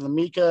going to pay for the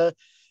Mika."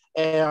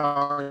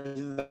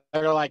 And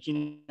they're like,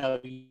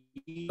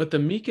 But the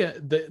Mika,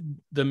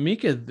 the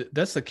Mika,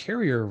 that's the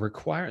carrier via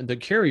the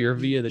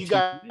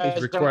TPA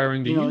is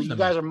requiring to use them.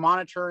 You guys are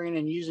monitoring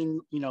and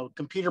using,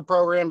 computer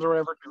programs or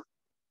whatever.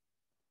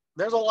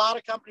 There's a lot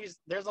of companies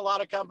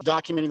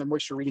documenting the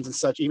moisture readings and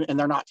such, and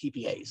they're not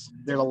TPAs.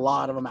 There's a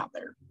lot of them out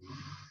there.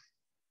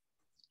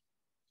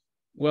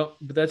 Well,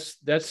 but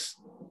that's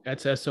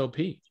SOP.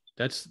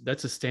 That's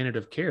a standard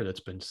of care that's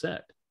been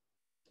set.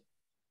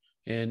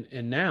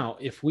 And now,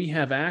 if we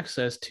have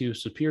access to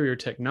superior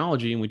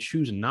technology and we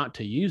choose not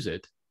to use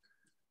it,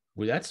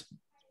 well,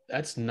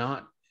 that's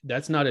not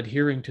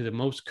adhering to the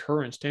most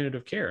current standard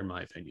of care, in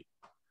my opinion.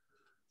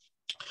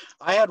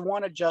 I had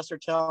one adjuster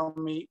try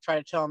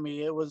to tell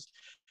me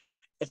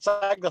it's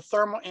like the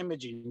thermal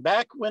imaging.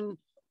 Back when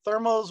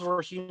thermals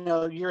were,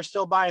 you're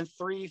still buying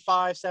 $3,000,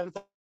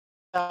 $5,000,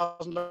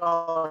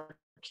 $7,000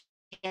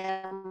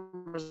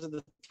 cameras at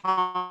the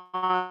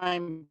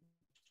time.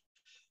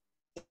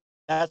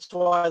 That's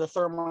why the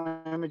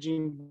thermal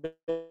imaging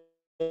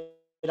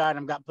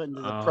item got put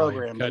into the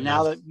program. But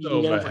now that you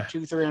can get it for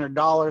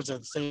 $200-$300 at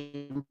the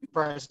same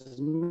price as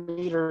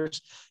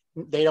meters,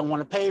 they don't want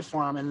to pay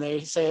for them. And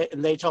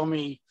they told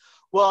me,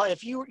 well,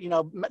 if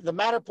the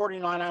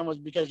Matterporting line was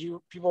because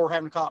people were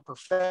having to call it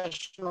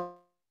professionals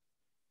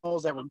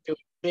that were doing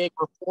big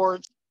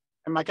reports.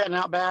 Am I cutting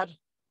out bad?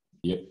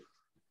 Yep.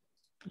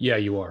 Yeah,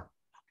 you are.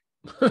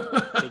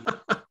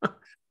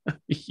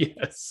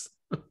 Yes.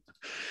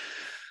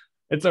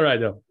 It's all right,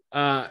 though.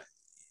 At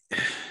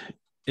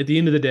the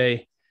end of the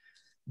day,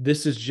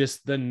 this is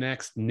just the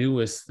next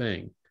newest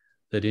thing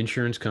that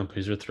insurance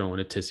companies are throwing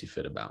a tissy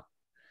fit about.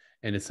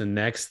 And it's the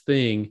next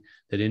thing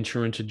that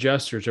insurance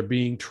adjusters are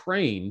being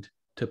trained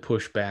to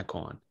push back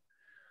on.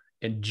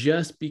 And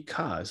just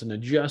because an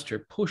adjuster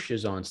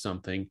pushes on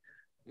something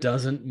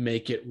doesn't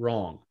make it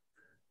wrong,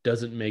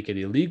 doesn't make it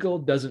illegal,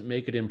 doesn't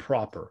make it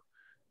improper.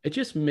 It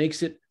just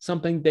makes it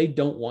something they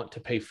don't want to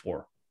pay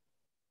for.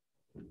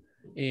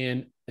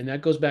 And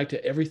that goes back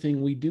to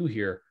everything we do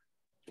here.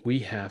 We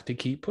have to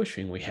keep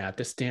pushing. We have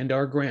to stand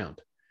our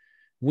ground.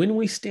 When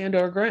we stand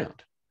our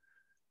ground,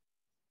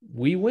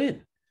 we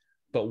win.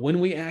 But when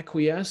we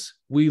acquiesce,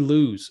 we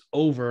lose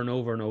over and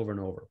over and over and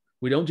over.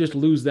 We don't just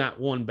lose that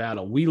one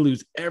battle. We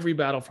lose every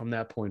battle from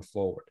that point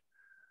forward.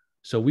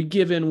 So we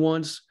give in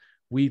once,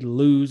 we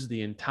lose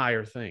the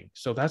entire thing.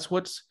 So that's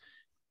what's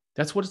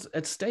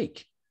at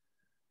stake.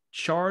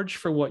 Charge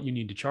for what you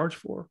need to charge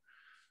for.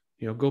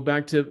 Go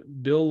back to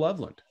Bill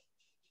Loveland.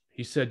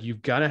 He said,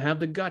 you've got to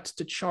have the guts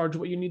to charge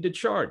what you need to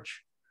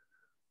charge.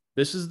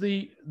 This is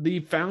the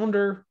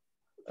founder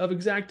of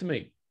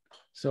Xactimate.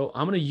 So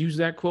I'm going to use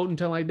that quote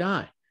until I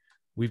die.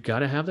 We've got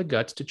to have the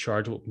guts to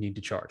charge what we need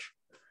to charge.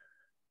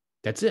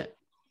 That's it.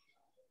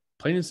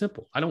 Plain and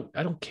simple. I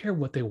don't care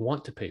what they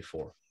want to pay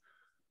for.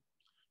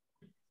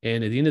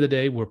 And at the end of the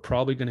day, we're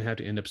probably going to have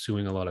to end up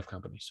suing a lot of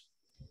companies.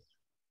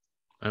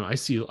 I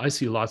see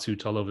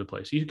lawsuits all over the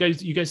place. You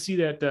guys see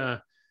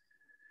that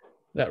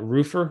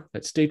roofer,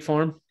 that State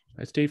Farm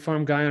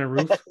guy on a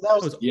roof?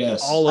 That was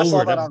yes. all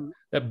over.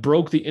 That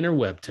broke the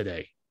interweb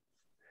today.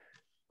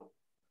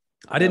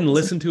 I didn't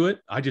listen to it.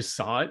 I just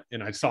saw it,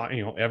 and I saw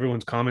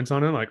everyone's comments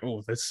on it. I'm like,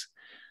 oh, this.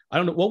 I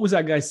don't know what was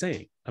that guy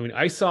saying. I mean,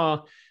 I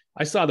saw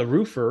the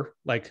roofer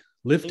like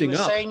lifting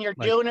up, saying you're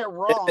doing it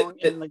wrong,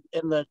 and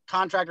the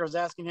contractor was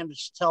asking him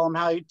to tell him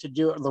how to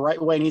do it the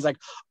right way, and he's like,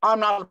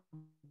 I'm not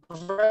a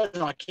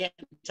professional. I can't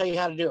tell you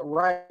how to do it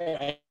right.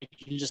 I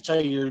can just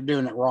tell you you're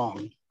doing it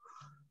wrong.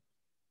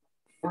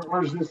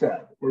 Where's this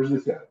at?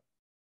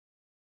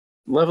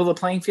 Level the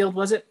playing field,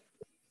 was it?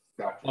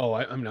 Oh,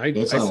 I saw it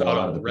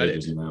on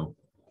Reddit.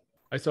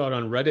 I saw it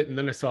on Reddit, and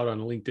then I saw it on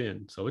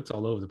LinkedIn. So it's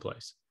all over the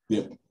place.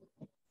 Yeah.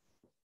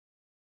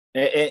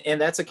 And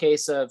that's a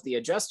case of the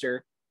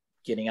adjuster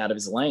getting out of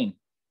his lane.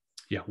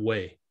 Yeah,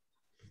 way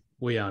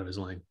out of his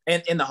lane.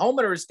 And the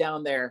homeowner's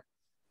down there.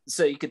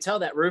 So you could tell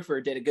that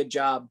roofer did a good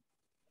job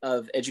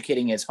of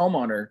educating his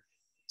homeowner,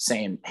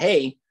 saying,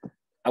 hey,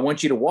 I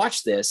want you to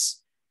watch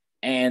this.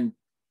 And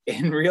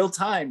in real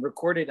time,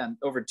 recorded on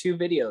over 2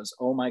 videos.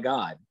 Oh my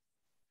God.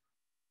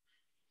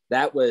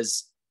 That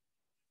was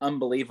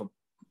unbelievable.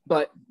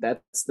 But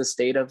that's the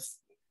state of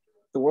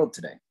the world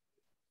today.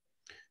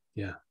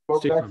 Yeah.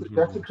 Well,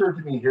 that's occurred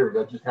to me here.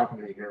 That just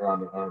happened to me here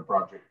on a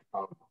project.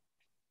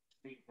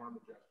 State Farm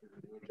adjuster,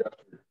 new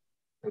adjuster,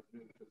 has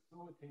been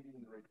facilitating the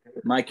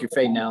repair. Mike, you're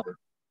fading out.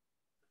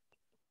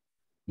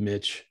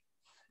 Mitch.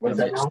 What's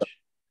that now?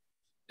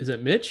 Is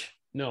it Mitch?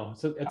 No,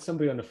 it's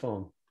somebody on the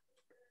phone.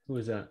 Who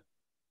is that?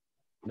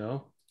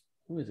 No?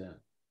 Who is that?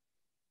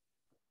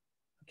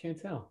 I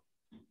can't tell.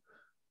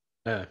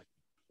 You having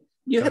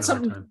had a hard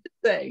something time. to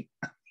say.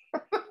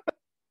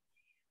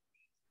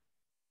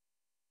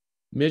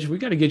 Mitch, we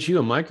got to get you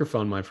a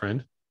microphone, my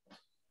friend.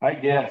 I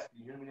guess. Can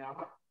you hear me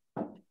now?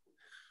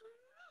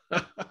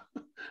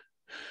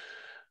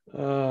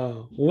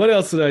 What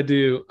else did I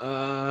do?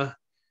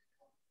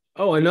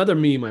 Another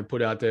meme I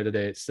put out there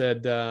today. It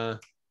said the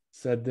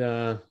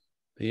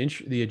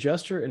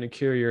adjuster and the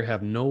carrier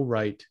have no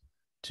right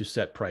to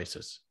set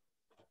prices.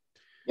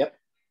 Yep.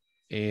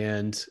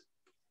 And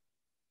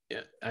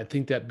I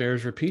think that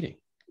bears repeating.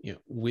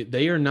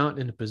 They are not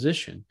in a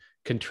position,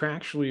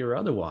 contractually or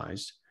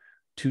otherwise,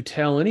 to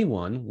tell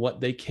anyone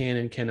what they can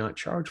and cannot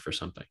charge for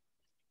something.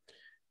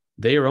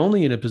 They are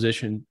only in a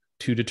position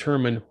to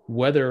determine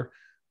whether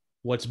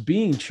what's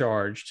being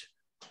charged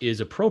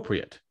is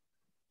appropriate.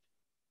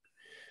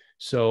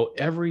 So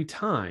every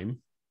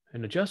time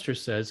an adjuster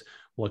says,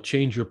 well,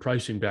 change your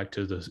pricing back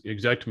to the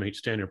Xactimate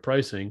standard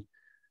pricing,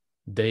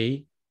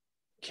 they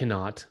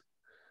cannot,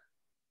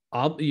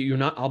 you're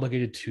not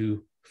obligated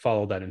to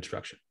follow that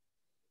instruction,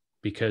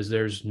 because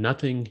there's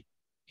nothing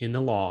in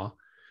the law,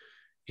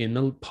 in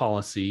the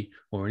policy,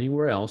 or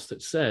anywhere else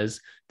that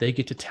says they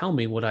get to tell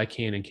me what I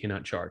can and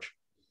cannot charge.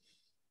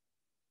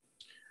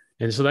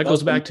 And so that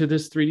goes back to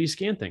this 3D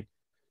scan thing.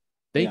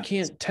 They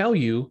can't tell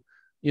you,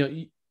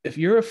 if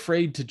you're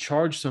afraid to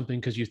charge something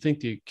because you think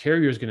the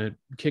carrier is going to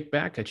kick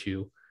back at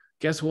you,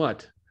 guess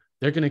what?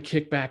 They're going to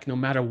kick back no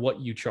matter what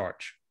you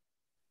charge.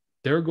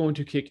 They're going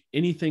to kick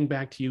anything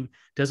back to you.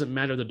 Doesn't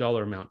matter the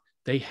dollar amount.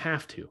 They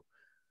have to.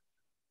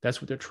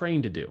 That's what they're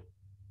trained to do.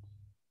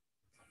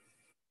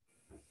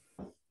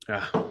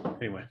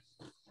 Anyway.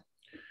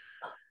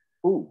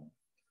 Ooh.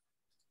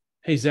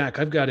 Hey, Zach,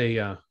 I've got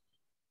a,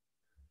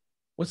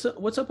 what's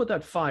up with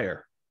that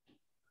fire?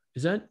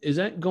 Is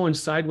that going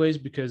sideways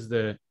because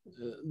the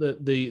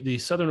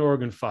Southern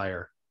Oregon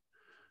fire?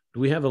 Do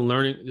we have a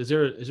learning? Is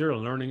there a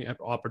learning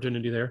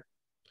opportunity there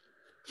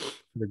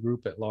for the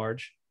group at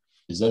large?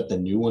 Is that the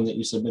new one that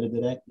you submitted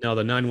today? No,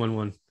 the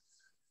 911.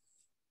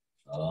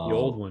 The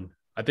old one.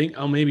 I think.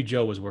 Oh, maybe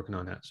Joe was working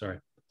on that. Sorry.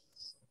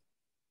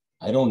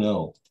 I don't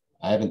know.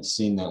 I haven't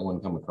seen that one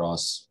come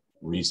across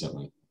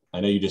recently. I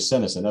know you just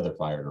sent us another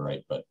fire to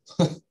write, but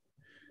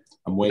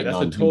I'm waiting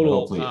on you to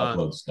hopefully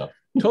upload stuff.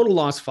 Total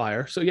loss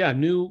fire. So yeah,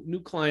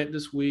 new client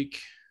this week.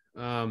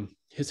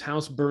 His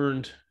house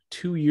burned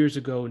 2 years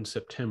ago in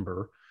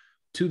September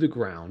to the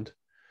ground.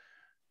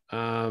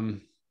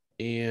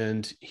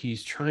 And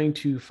he's trying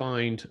to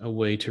find a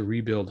way to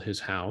rebuild his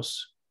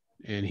house.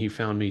 And he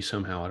found me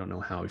somehow. I don't know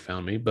how he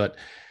found me, but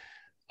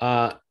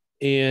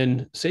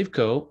and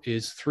Safeco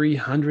is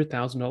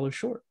 $300,000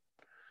 short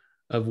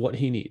of what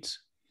he needs.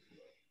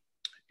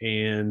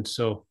 And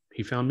so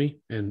he found me,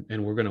 and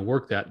we're going to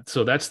work that.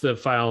 So that's the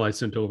file I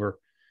sent over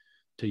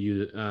to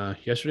you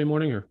yesterday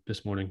morning or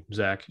this morning,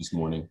 Zach? This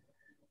morning.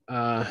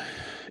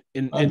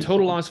 In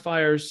total loss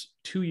fires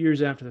 2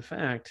 years after the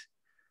fact,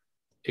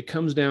 it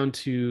comes down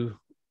to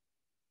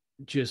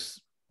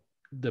just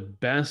the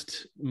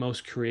best,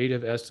 most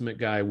creative estimate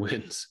guy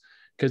wins,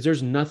 because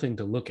there's nothing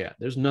to look at.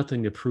 There's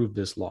nothing to prove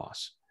this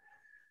loss.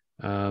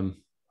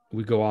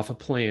 We go off of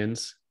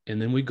plans,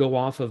 and then we go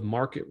off of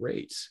market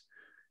rates.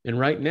 And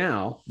right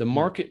now, the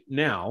market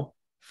now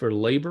for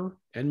labor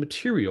and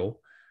material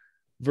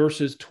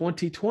versus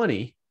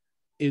 2020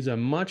 is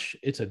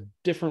it's a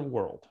different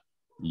world.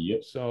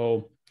 Yep.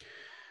 So,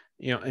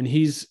 and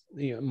he's,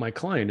 my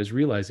client is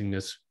realizing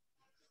this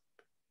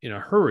in a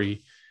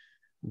hurry,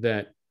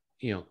 that,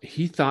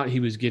 he thought he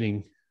was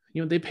getting,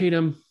 they paid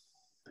him,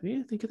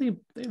 I think they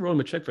wrote him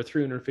a check for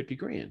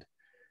 $350,000.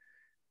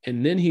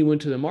 And then he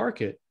went to the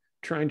market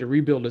trying to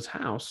rebuild his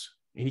house,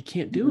 and he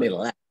can't do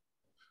it.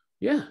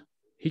 Yeah,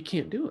 he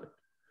can't do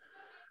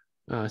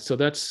it. So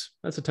that's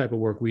the type of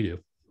work we do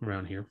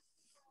around here.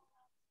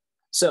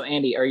 So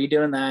Andy, are you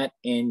doing that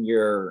in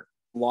your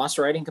loss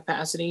writing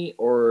capacity,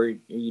 or are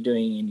you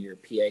doing in your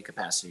PA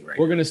capacity right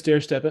We're going to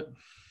stair step it.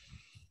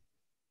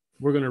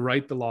 We're going to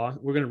write the law.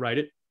 We're going to write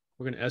it.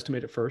 We're going to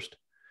estimate it first,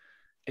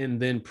 and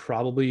then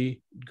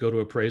probably go to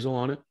appraisal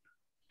on it.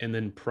 And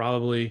then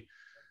probably,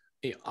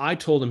 I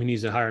told him he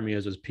needs to hire me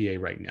as his PA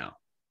right now.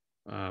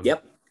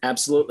 Yep,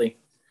 absolutely.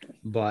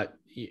 But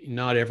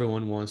not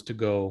everyone wants to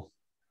go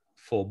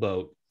full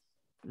boat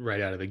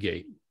right out of the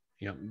gate.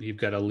 You've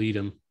got to lead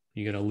them.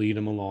 You got to lead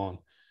them along.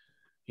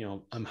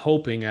 I'm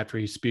hoping after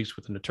he speaks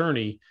with an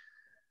attorney,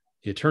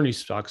 the attorney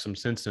talks some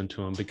sense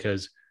into him,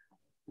 because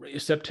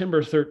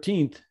September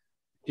 13th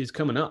is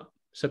coming up.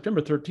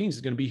 September 13th is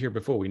going to be here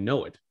before we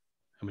know it.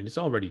 I mean, it's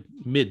already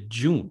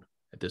mid-June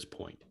at this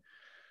point.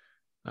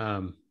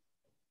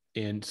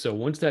 And so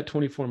once that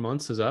 24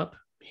 months is up,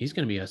 he's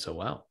going to be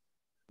SOL.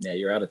 Yeah,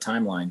 you're out of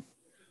timeline.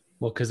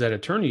 Well, because that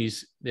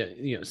attorney's,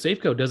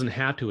 Safeco doesn't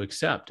have to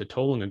accept a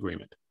tolling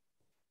agreement,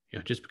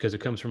 just because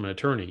it comes from an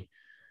attorney.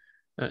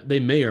 They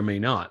may or may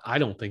not. I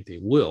don't think they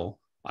will.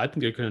 I think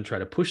they're going to try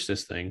to push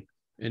this thing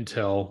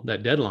until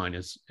that deadline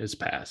is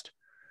passed.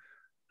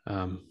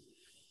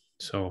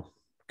 So,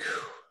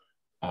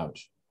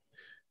 ouch.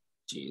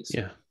 Jeez.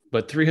 Yeah,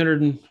 but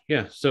 300 and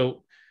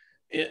so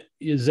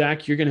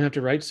Zach, you're going to have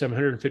to write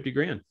 750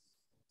 grand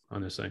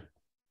on this thing.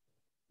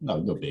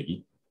 No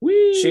biggie.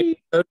 Whee!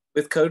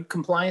 With code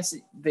compliance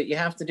that you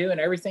have to do and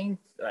everything.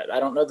 I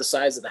don't know the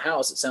size of the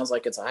house. It sounds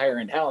like it's a higher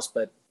end house,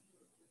 but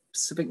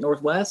Pacific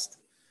Northwest,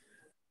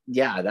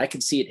 yeah, I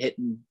could see it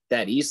hitting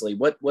that easily.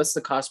 What's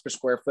the cost per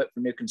square foot for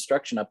new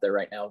construction up there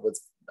right now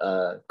with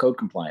code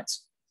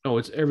compliance? Oh,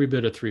 it's every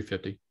bit of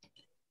 350.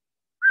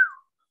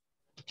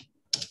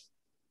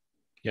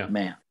 Yeah,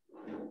 man,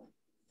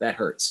 that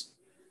hurts.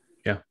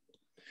 Yeah,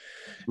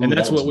 and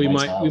that's what we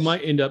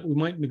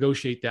might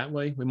negotiate that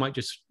way. We might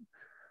just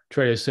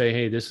try to say,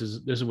 hey, this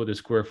is what the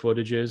square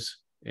footage is,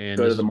 and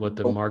this is what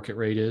the market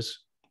rate is.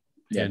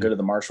 Yeah, go to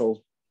the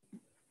Marshall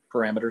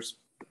parameters.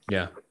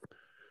 Yeah,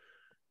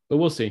 but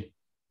we'll see.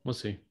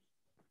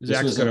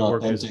 This was an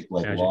authentic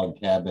log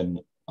cabin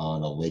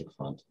on a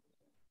lakefront.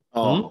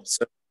 Oh,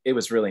 so it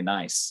was really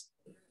nice.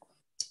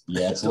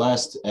 Yeah, its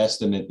last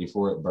estimate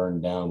before it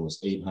burned down was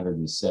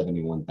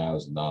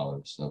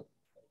 $871,000. So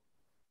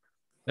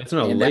that's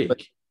not a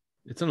lake.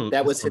 It's on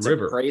that was its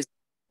river. Appraisal.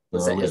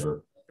 Was that a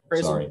river?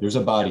 Sorry, there's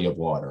a body of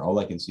water. All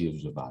I can see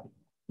is there's a body.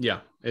 Yeah,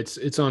 it's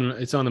on the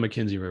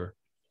McKenzie River.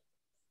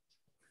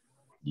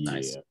 Yeah.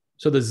 Nice.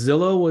 So the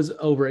Zillow was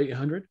over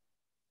 800.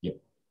 Yep.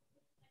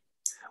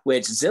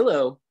 Which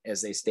Zillow,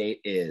 as they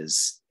state,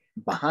 is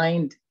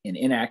behind and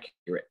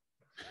inaccurate.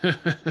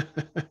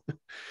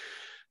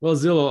 Well,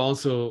 Zillow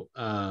also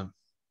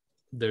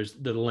there's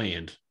the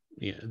land,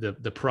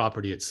 the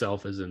property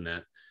itself is in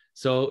that.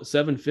 So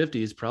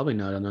 750 is probably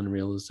not an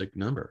unrealistic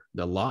number.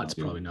 The lot's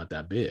probably not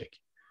that big.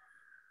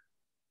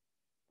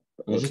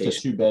 It was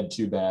just a 2-bed,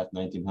 2-bath,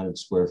 1,900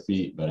 square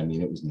feet, but I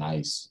mean, it was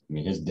nice. I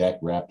mean, his deck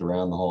wrapped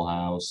around the whole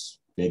house,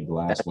 big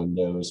glass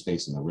windows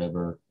facing the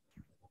river.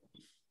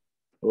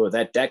 Oh,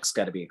 that deck's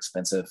got to be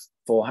expensive.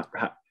 Full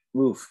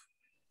roof.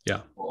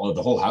 Yeah. Oh,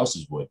 the whole house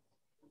is wood,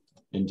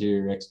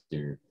 interior,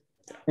 exterior.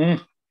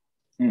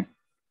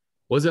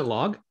 Was it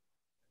log?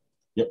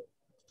 Yep.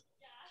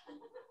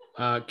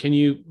 Can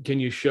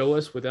you show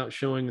us without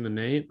showing the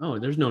name? Oh,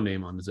 there's no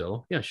name on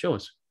Zillow. Yeah, show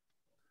us.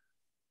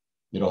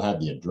 It'll have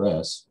the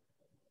address.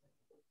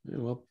 Yeah,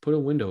 well, put a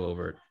window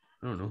over it.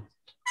 I don't know.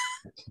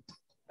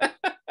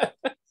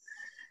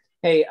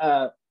 Hey,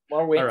 while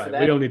we're waiting for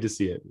that, we don't need to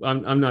see it.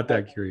 I'm not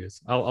that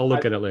curious. I'll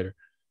look at it later.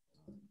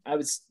 I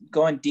was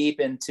going deep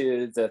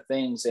into the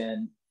things,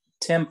 and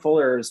Tim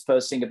Fuller is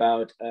posting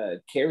about a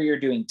carrier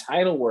doing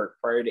title work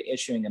prior to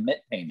issuing a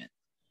MIT payment.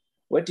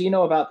 What do you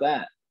know about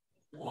that?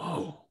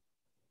 Whoa.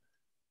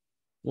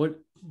 What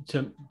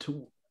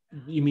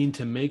you mean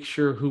to make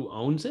sure who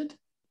owns it?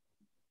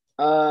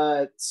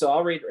 So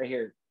I'll read right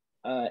here.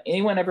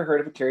 Anyone ever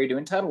heard of a carrier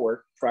doing title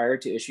work prior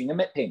to issuing a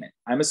MIT payment?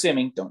 I'm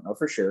assuming, don't know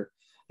for sure.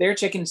 They're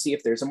checking to see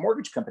if there's a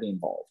mortgage company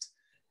involved.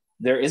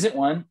 There isn't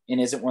one, and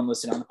isn't one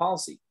listed on the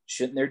policy.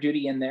 Shouldn't their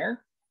duty in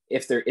there?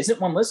 If there isn't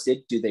one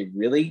listed, do they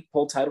really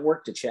pull title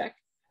work to check?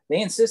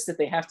 They insist that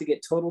they have to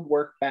get totaled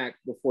work back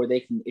before they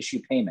can issue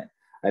payment.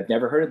 I've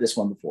never heard of this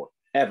one before,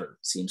 ever.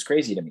 Seems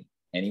crazy to me.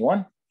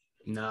 Anyone?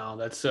 No,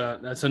 that's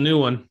a new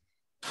one.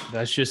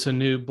 That's just a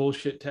new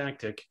bullshit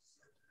tactic.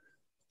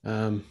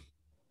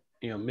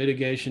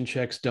 Mitigation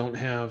checks don't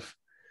have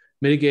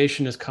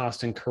mitigation is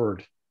cost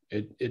incurred.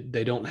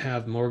 They don't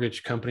have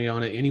mortgage company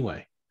on it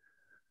anyway.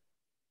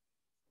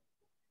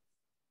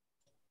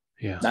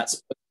 Yeah. Not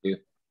supposed to.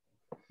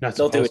 Not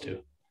supposed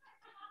to.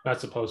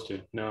 Not supposed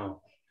to.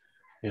 No.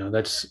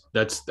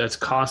 That's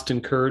cost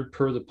incurred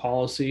per the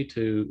policy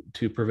to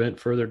prevent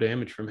further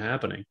damage from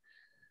happening.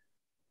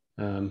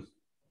 And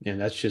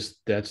that's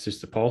just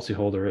the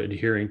policyholder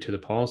adhering to the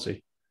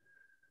policy.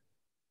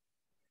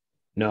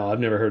 No, I've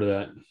never heard of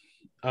that.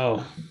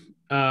 Oh,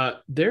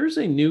 there's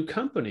a new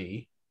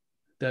company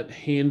that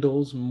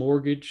handles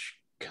mortgage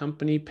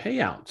company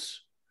payouts.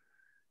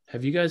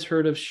 Have you guys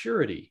heard of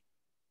Surety?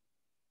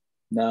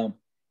 No.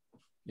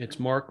 It's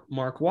Mark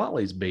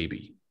Watley's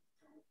baby.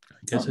 I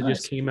guess it nice.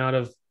 just came out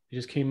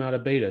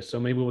of beta. So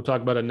maybe we'll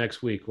talk about it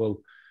next week.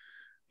 Well,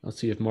 I'll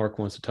see if Mark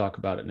wants to talk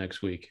about it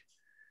next week.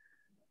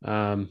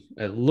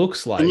 It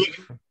looks like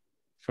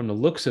from the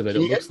looks of it, it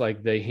looks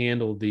like they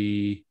handle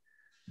the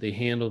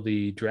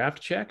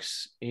draft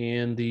checks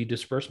and the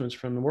disbursements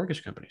from the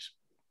mortgage companies.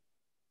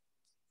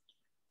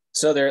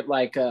 So they're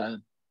like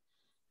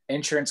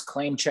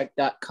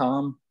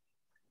insuranceclaimcheck.com.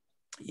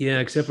 Yeah,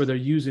 except for they're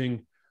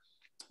using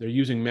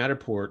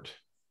Matterport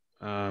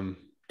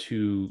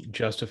to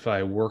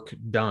justify work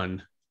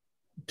done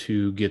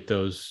to get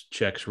those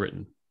checks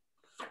written,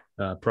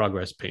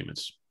 progress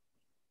payments.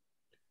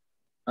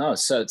 Oh,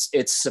 so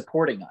it's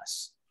supporting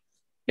us.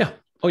 Yeah.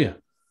 Oh yeah.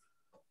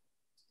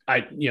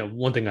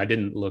 One thing I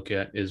didn't look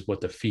at is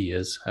what the fee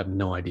is. I have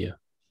no idea.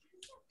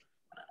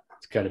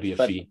 It's got to be a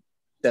fee.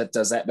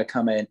 Does that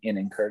become an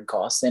incurred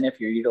cost then if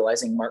you're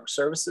utilizing Mark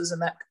services in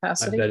that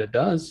capacity? I bet it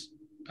does.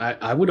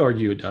 I would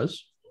argue it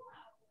does.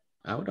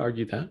 I would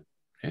argue that.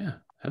 Yeah,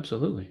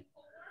 absolutely.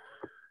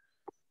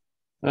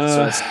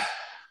 So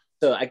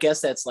I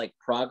guess that's like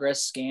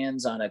progress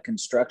scans on a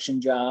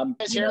construction job. You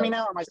guys hear me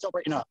now, or am I still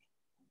breaking up?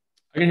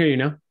 I can hear you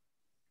now.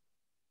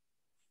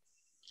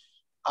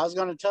 I was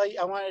going to tell you,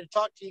 I wanted to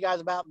talk to you guys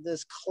about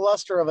this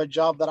cluster of a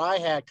job that I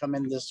had come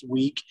in this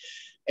week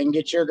and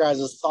get your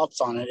guys'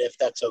 thoughts on it, if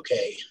that's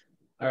okay.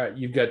 All right,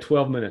 you've got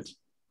 12 minutes.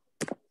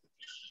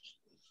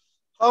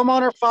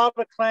 Homeowner filed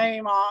a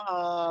claim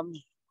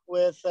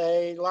with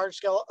a large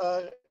scale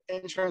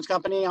insurance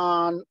company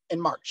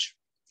in March.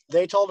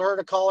 They told her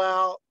to call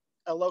out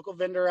a local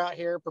vendor out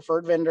here,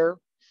 preferred vendor.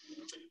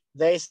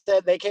 They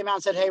came out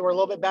and said, "Hey, we're a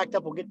little bit backed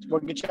up. We'll get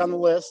you on the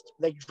list."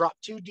 They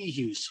dropped 2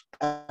 DUs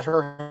at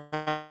her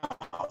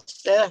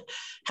house.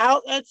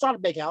 It's not a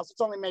big house.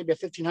 It's only maybe a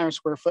 1,500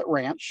 square foot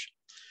ranch.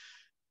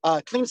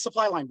 Clean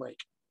supply line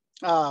break.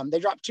 They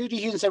dropped 2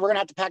 DUs and said, "We're gonna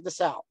have to pack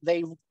this out."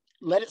 They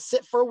let it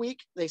sit for a week.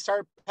 They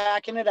started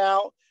packing it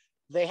out.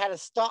 They had to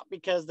stop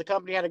because the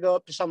company had to go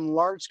up to some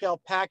large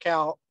scale pack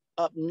out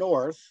up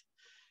north.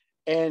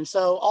 And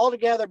so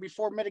altogether,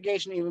 before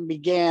mitigation even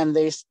began,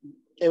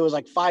 it was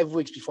like 5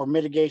 weeks before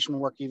mitigation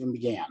work even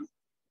began.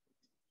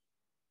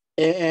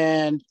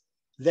 And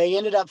they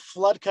ended up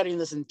flood cutting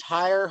this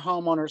entire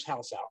homeowner's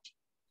house out.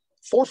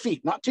 4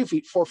 feet, not 2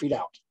 feet, 4 feet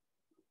out.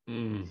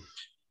 Mm.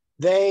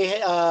 They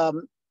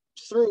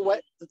threw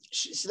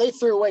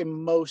away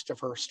most of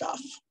her stuff.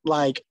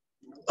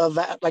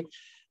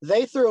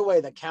 They threw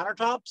away the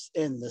countertops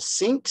and the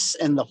sinks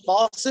and the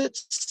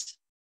faucets,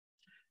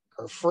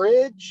 her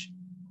fridge.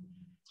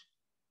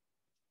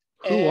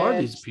 Who are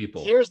these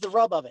people? Here's the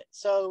rub of it.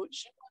 So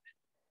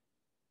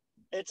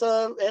it's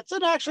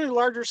an actually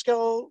larger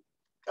scale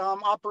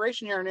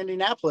operation here in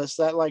Indianapolis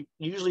that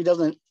usually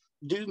doesn't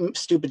do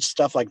stupid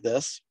stuff like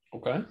this.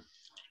 Okay.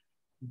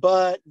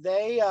 But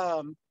they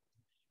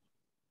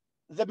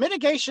the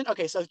mitigation.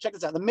 Okay, so check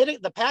this out.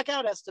 The pack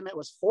out estimate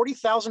was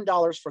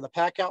 $40,000 for the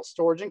pack out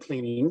storage and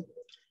cleaning.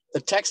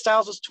 The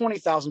textiles was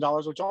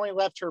 $20,000, which only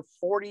left her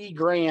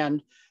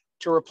 $40,000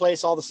 to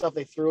replace all the stuff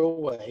they threw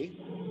away.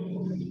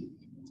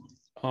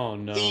 Oh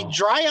no. The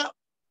dry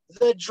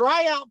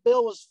out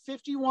bill was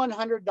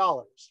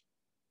 $5,100.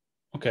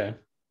 Okay.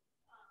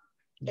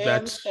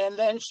 And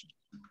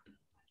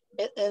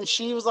then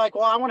she was like,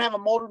 "Well, I want to have a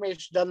mold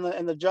remediation done."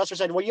 And the adjuster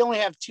said, "Well, you only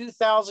have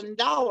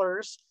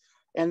 $2,000,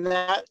 and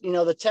that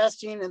the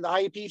testing and the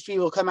IEP fee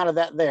will come out of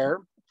that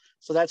there.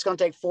 So that's going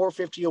to take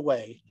 $450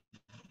 away."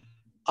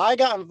 I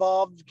got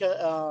involved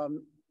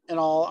on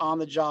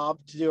the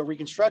job to do a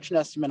reconstruction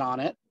estimate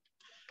on it.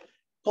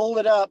 Pulled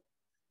it up.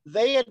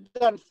 They had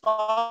done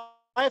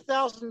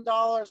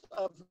 $5,000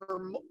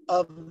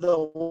 of the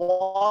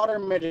water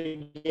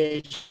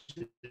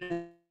mitigation,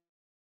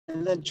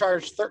 and then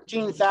charged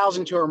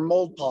 $13,000 to her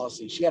mold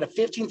policy. She had a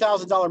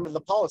 $15,000 of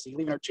the policy,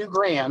 leaving her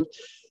 $2,000.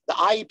 The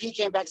IEP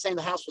came back saying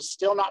the house was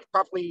still not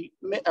properly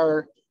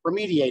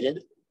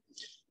remediated,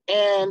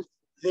 and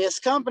this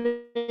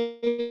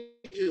company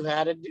who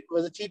had it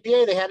was a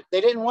TPA.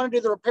 They didn't want to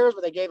do the repairs,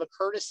 but they gave a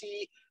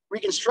courtesy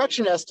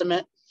reconstruction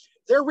estimate.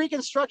 Their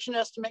reconstruction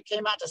estimate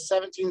came out to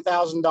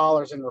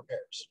 $17,000 in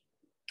repairs.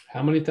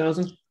 How many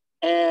thousand?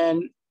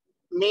 And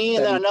me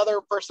and then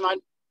another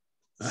person,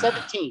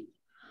 17.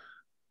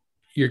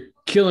 You're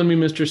killing me,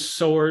 Mr.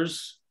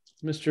 Soares,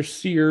 Mr.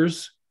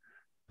 Sears.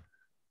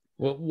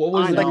 What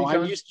was I that? know.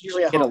 I'm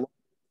usually at home.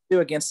 Do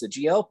against the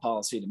GL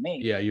policy to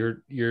me. Yeah,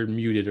 you're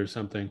muted or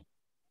something.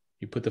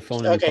 You put the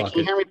phone in your pocket. Can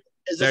you hear me?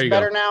 Is this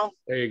better now?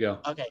 There you go.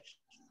 Okay.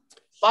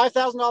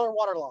 $5,000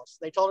 water loss.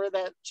 They told her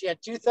that she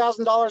had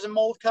 $2,000 in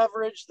mold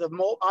coverage. The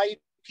mold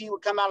IEP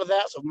would come out of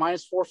that, so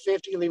minus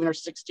 $450, leaving her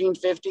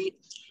 $1,650.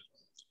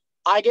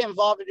 I get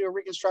involved to do a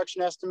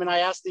reconstruction estimate. I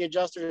asked the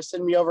adjuster to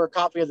send me over a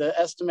copy of the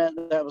estimate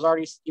that was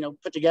already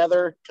put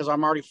together because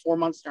I'm already 4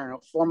 months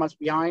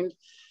behind.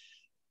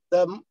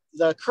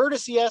 The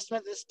courtesy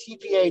estimate this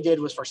TPA did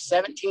was for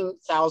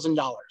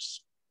 $17,000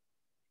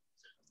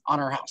 on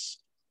her house.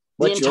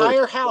 The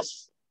entire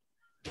house,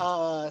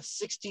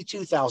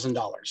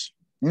 $62,000.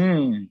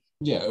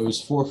 Yeah, it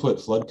was 4 foot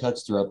flood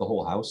cuts throughout the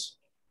whole house.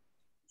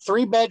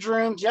 3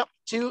 bedrooms. Yep.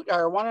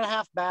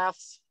 1.5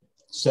 baths.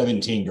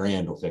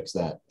 $17,000 will fix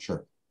that.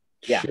 Sure.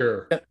 Yeah.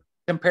 Sure.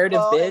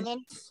 Comparative bid.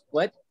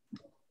 What?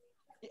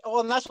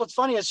 Well, and that's what's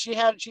funny is she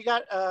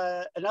got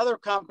another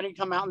company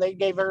come out and they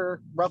gave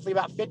her roughly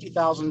about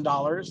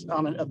 $50,000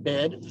 on a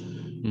bid,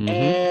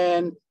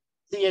 and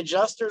the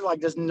adjuster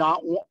does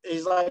not want.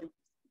 He's like,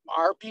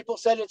 our people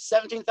said it's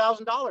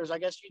 $17,000. I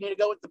guess you need to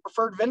go with the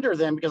preferred vendor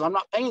then because I'm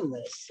not paying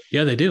this.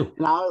 Yeah, they do.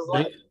 And I was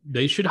like,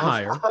 they should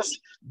hire.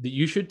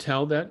 You should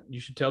tell the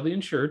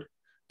insured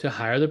to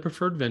hire the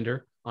preferred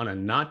vendor on a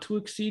not to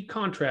exceed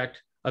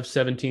contract of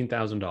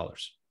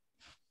 $17,000.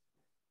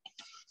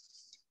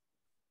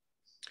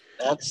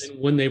 That's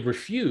when they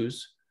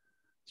refuse,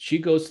 she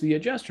goes to the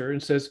adjuster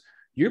and says,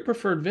 "Your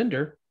preferred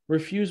vendor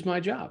refused my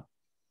job.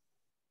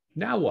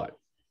 Now what?"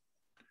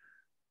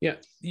 Yeah,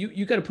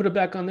 you got to put it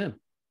back on them.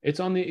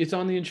 It's on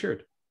the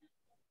insured.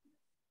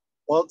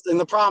 Well, and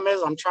the problem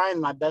is I'm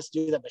trying my best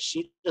to do that, but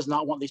she does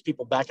not want these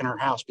people back in her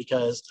house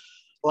because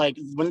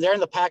when they're in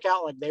the pack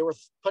out, they were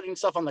putting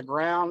stuff on the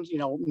ground,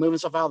 moving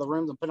stuff out of the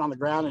rooms and putting on the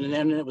ground, and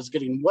then it was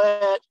getting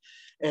wet.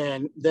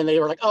 And then they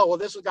were like, "Oh, well,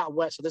 this got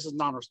wet, so this is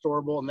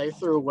non-restorable." And they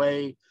threw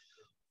away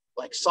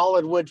like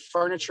solid wood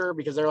furniture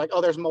because they're like,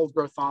 oh, there's mold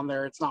growth on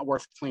there. It's not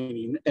worth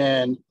cleaning.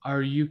 And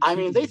Are you I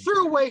mean, kidding?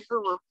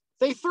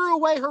 they threw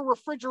away her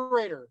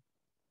refrigerator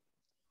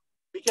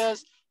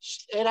because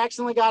it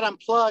accidentally got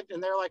unplugged,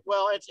 and they're like,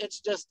 well,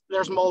 it's just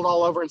there's mold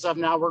all over and stuff.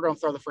 Now we're going to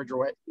throw the fridge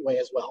away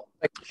as well.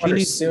 Like,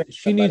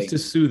 She needs to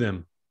sue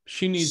them.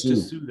 She needs to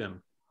sue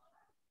them.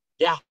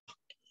 Yeah.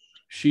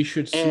 She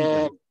should sue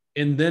them.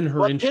 And then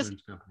her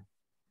insurance company.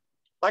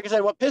 Like I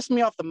said, what pissed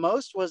me off the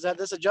most was that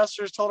this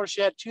adjuster told her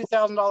she had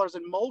 $2,000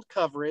 in mold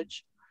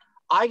coverage.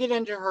 I get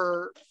into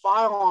her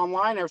file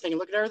online, everything, and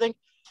look at everything.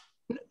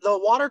 The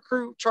water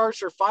crew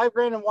charged her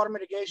 $5,000 in water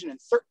mitigation and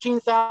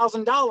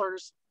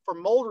 $13,000 for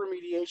mold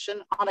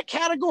remediation on a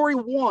category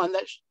 1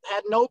 that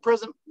had no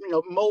present,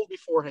 mold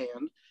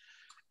beforehand.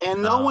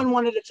 And no one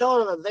wanted to tell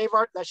her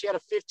that that she had a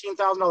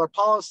 $15,000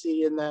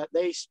 policy and that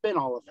they spent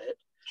all of it.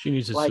 She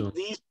needs to sue.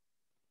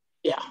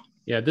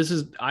 Yeah, this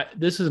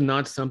is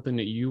not something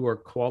that you are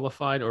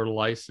qualified or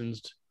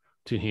licensed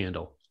to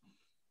handle.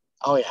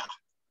 Oh yeah.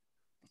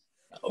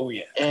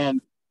 And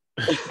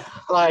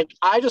like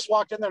I just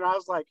walked in there and I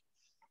was like,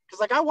 because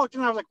like I walked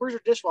in and I was like, where's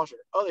your dishwasher?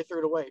 Oh, they threw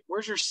it away.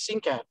 Where's your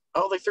sink at?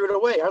 Oh, they threw it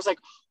away. I was like,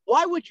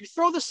 why would you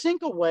throw the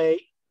sink away?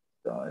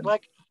 God.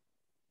 Like,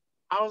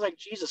 I was like,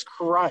 Jesus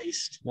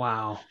Christ.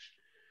 Wow.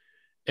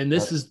 And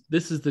this is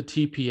the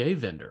TPA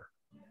vendor.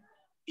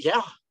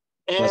 Yeah.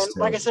 And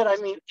like I said, I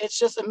mean, it's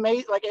just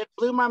amazing. Like it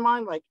blew my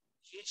mind. Like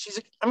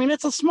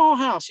it's a small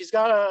house. She's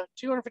got a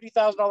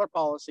 $250,000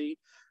 policy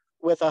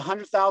with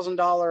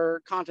 $100,000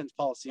 contents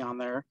policy on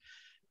there.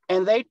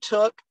 And they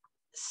took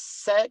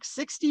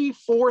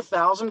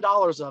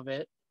 $64,000 of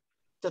it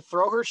to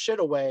throw her shit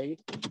away,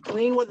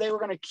 clean what they were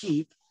going to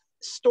keep,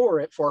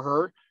 store it for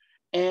her.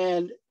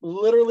 And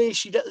literally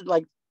she did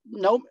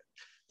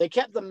they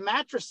kept the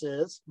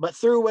mattresses, but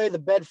threw away the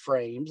bed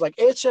frames. Like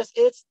it's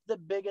the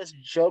biggest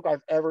joke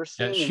I've ever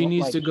seen. She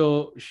needs to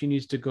go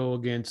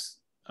against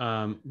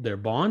their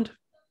bond,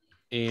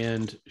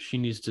 and she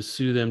needs to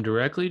sue them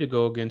directly to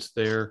go against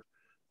their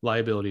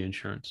liability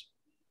insurance.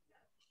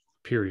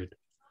 Period.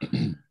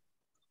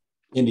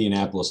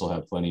 Indianapolis will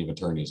have plenty of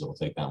attorneys that will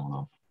take that one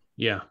off.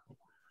 Yeah.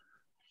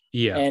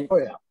 And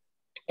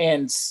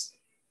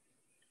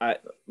I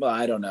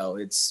don't know.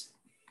 It's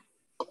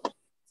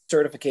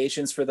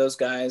certifications for those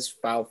guys,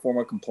 file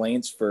formal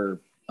complaints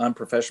for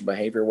unprofessional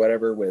behavior,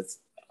 whatever, with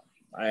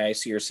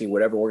IICRC,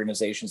 whatever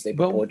organizations they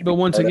but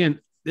once again,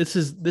 this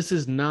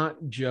is not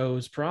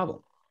Joe's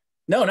problem.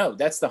 No,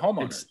 that's the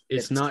homeowner.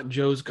 It's not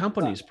Joe's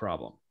company's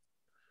problem.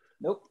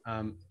 Nope.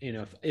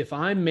 If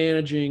I'm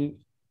managing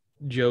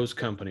Joe's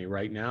company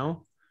right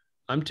now,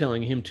 I'm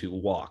telling him to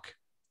walk.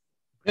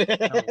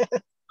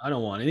 I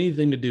don't want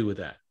anything to do with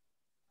that.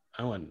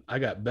 I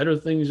got better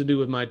things to do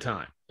with my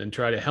time than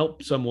try to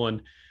help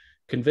someone,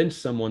 convince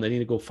someone they need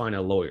to go find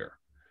a lawyer.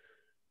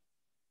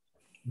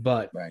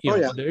 But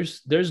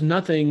there's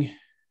nothing.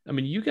 I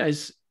mean, you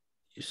guys,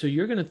 so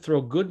you're going to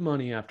throw good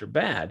money after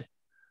bad,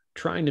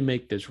 trying to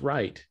make this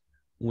right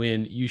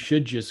when you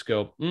should just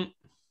go,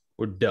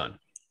 we're done.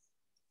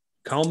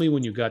 Call me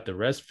when you got the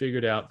rest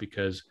figured out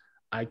because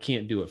I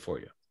can't do it for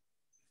you.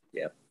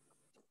 Yep.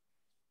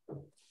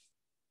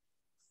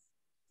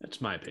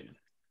 That's my opinion.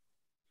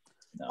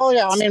 No. Oh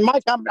yeah, I mean, my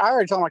company. I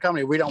already told my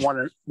company we don't want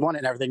it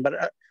and everything,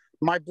 but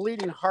my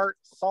bleeding heart,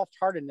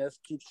 soft-heartedness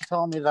keeps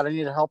telling me that I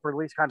need to help her at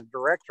least kind of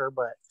direct her.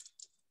 But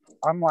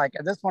I'm like,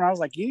 at this point, I was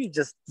like, you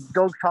just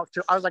go talk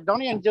to. I was like,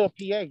 don't even do a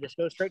PA, just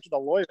go straight to the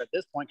lawyer at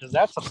this point because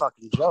that's a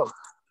fucking joke.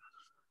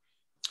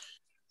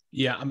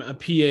 Yeah, I mean, a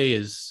PA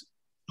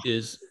is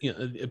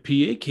a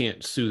PA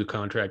can't sue the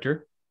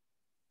contractor.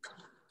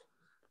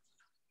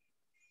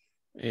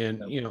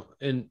 And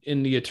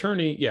and the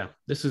attorney,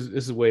 this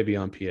is way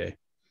beyond PA.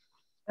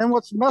 And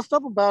what's messed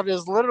up about it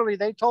is literally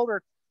they told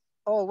her,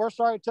 "Oh, we're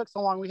sorry it took so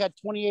long. We had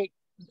 28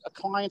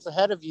 clients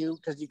ahead of you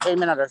because you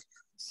came in at a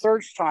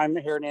surge time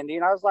here in Indy."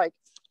 And I was like,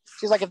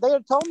 "She's like, if they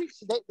had told me,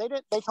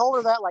 they told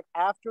her that like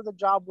after the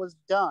job was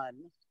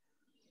done."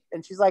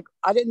 And she's like,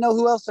 "I didn't know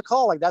who else to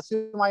call. Like that's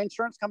who my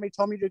insurance company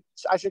told me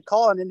I should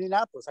call in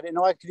Indianapolis. I didn't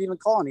know I could even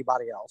call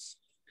anybody else."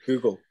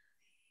 Google.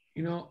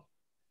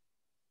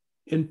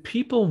 And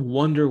people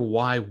wonder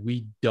why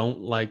we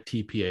don't like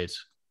TPAs.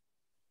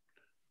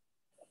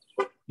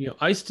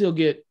 I still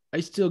get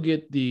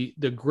the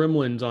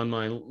gremlins on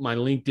my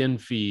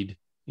LinkedIn feed,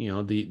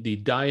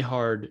 the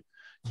diehard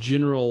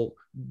general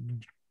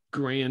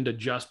grand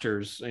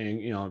adjusters saying,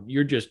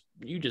 you just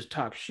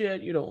talk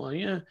shit. You don't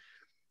want,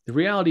 The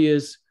reality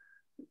is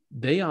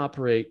they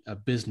operate a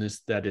business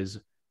that is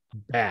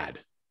bad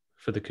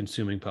for the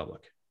consuming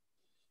public.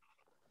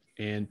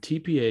 And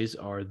TPAs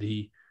are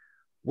the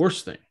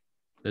worst thing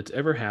that's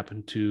ever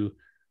happened to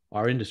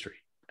our industry,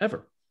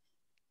 ever.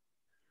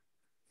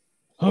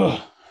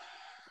 Oh.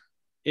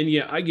 And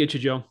I get you,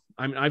 Joe.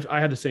 I mean, I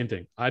had the same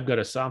thing. I've got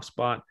a soft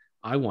spot.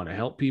 I want to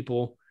help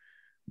people,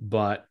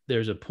 but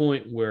there's a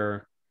point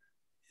where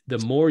the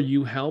more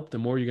you help, the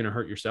more you're going to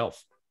hurt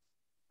yourself.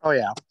 Oh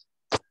yeah.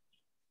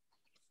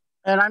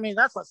 And I mean,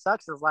 that's what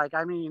sucks is like,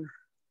 I mean,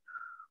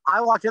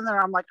 I walked in there.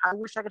 I'm like, I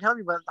wish I could help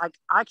you, but like,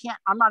 I can't.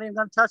 I'm not even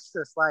going to touch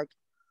this. Like,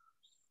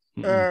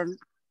 and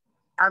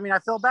I mean, I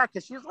feel bad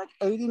because she's like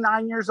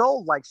 89 years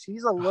old. Like,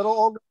 she's a little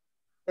older,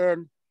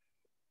 and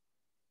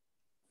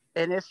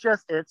it's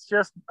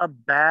just a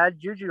bad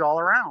juju all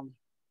around.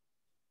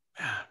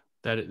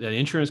 That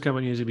insurance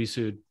company needs to be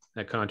sued.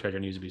 That contractor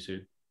needs to be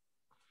sued.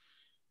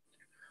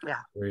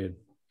 Yeah. Period.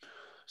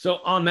 So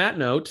on that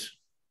note,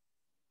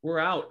 we're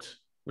out.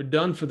 We're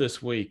done for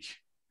this week.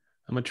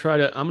 I'm gonna try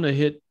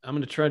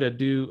to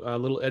do a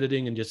little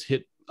editing and just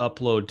hit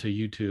upload to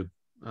YouTube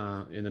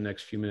in the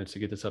next few minutes to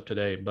get this up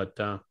today. But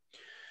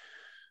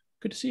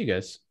good to see you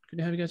guys. Good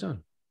to have you guys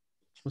on.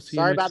 We'll see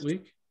you next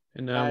week,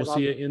 and we'll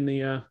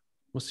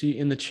see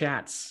you in the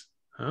chats.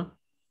 Huh?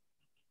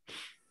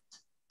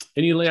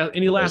 Any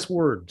last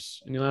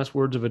words? Any last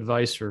words of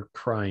advice or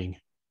crying?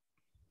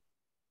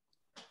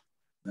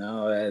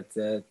 No,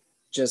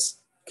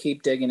 just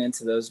keep digging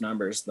into those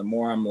numbers. The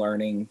more I'm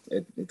learning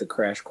at the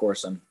crash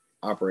course on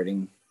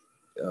operating,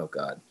 oh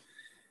God,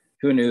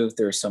 who knew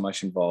there was so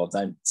much involved?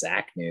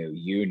 Zach knew,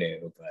 you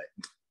knew,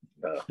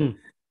 but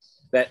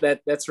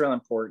that's real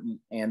important.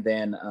 And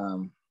then,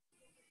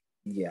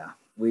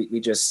 we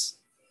just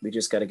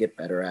got to get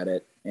better at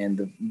it.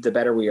 And the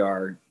better we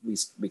are,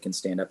 we can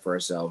stand up for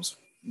ourselves.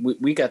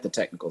 We got the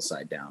technical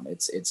side down.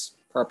 It's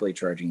properly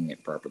charging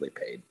it, properly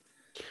paid.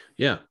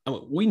 Yeah,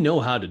 we know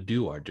how to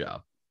do our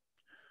job.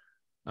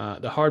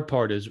 The hard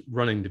part is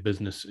running the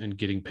business and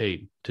getting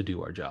paid to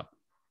do our job.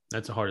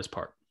 That's the hardest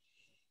part.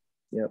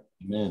 Yep.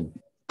 Amen.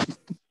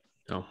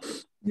 Oh.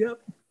 Yep.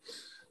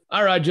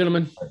 All right,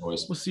 gentlemen. All right,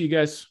 boys. We'll see you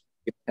guys.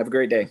 Have a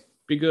great day.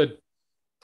 Be good.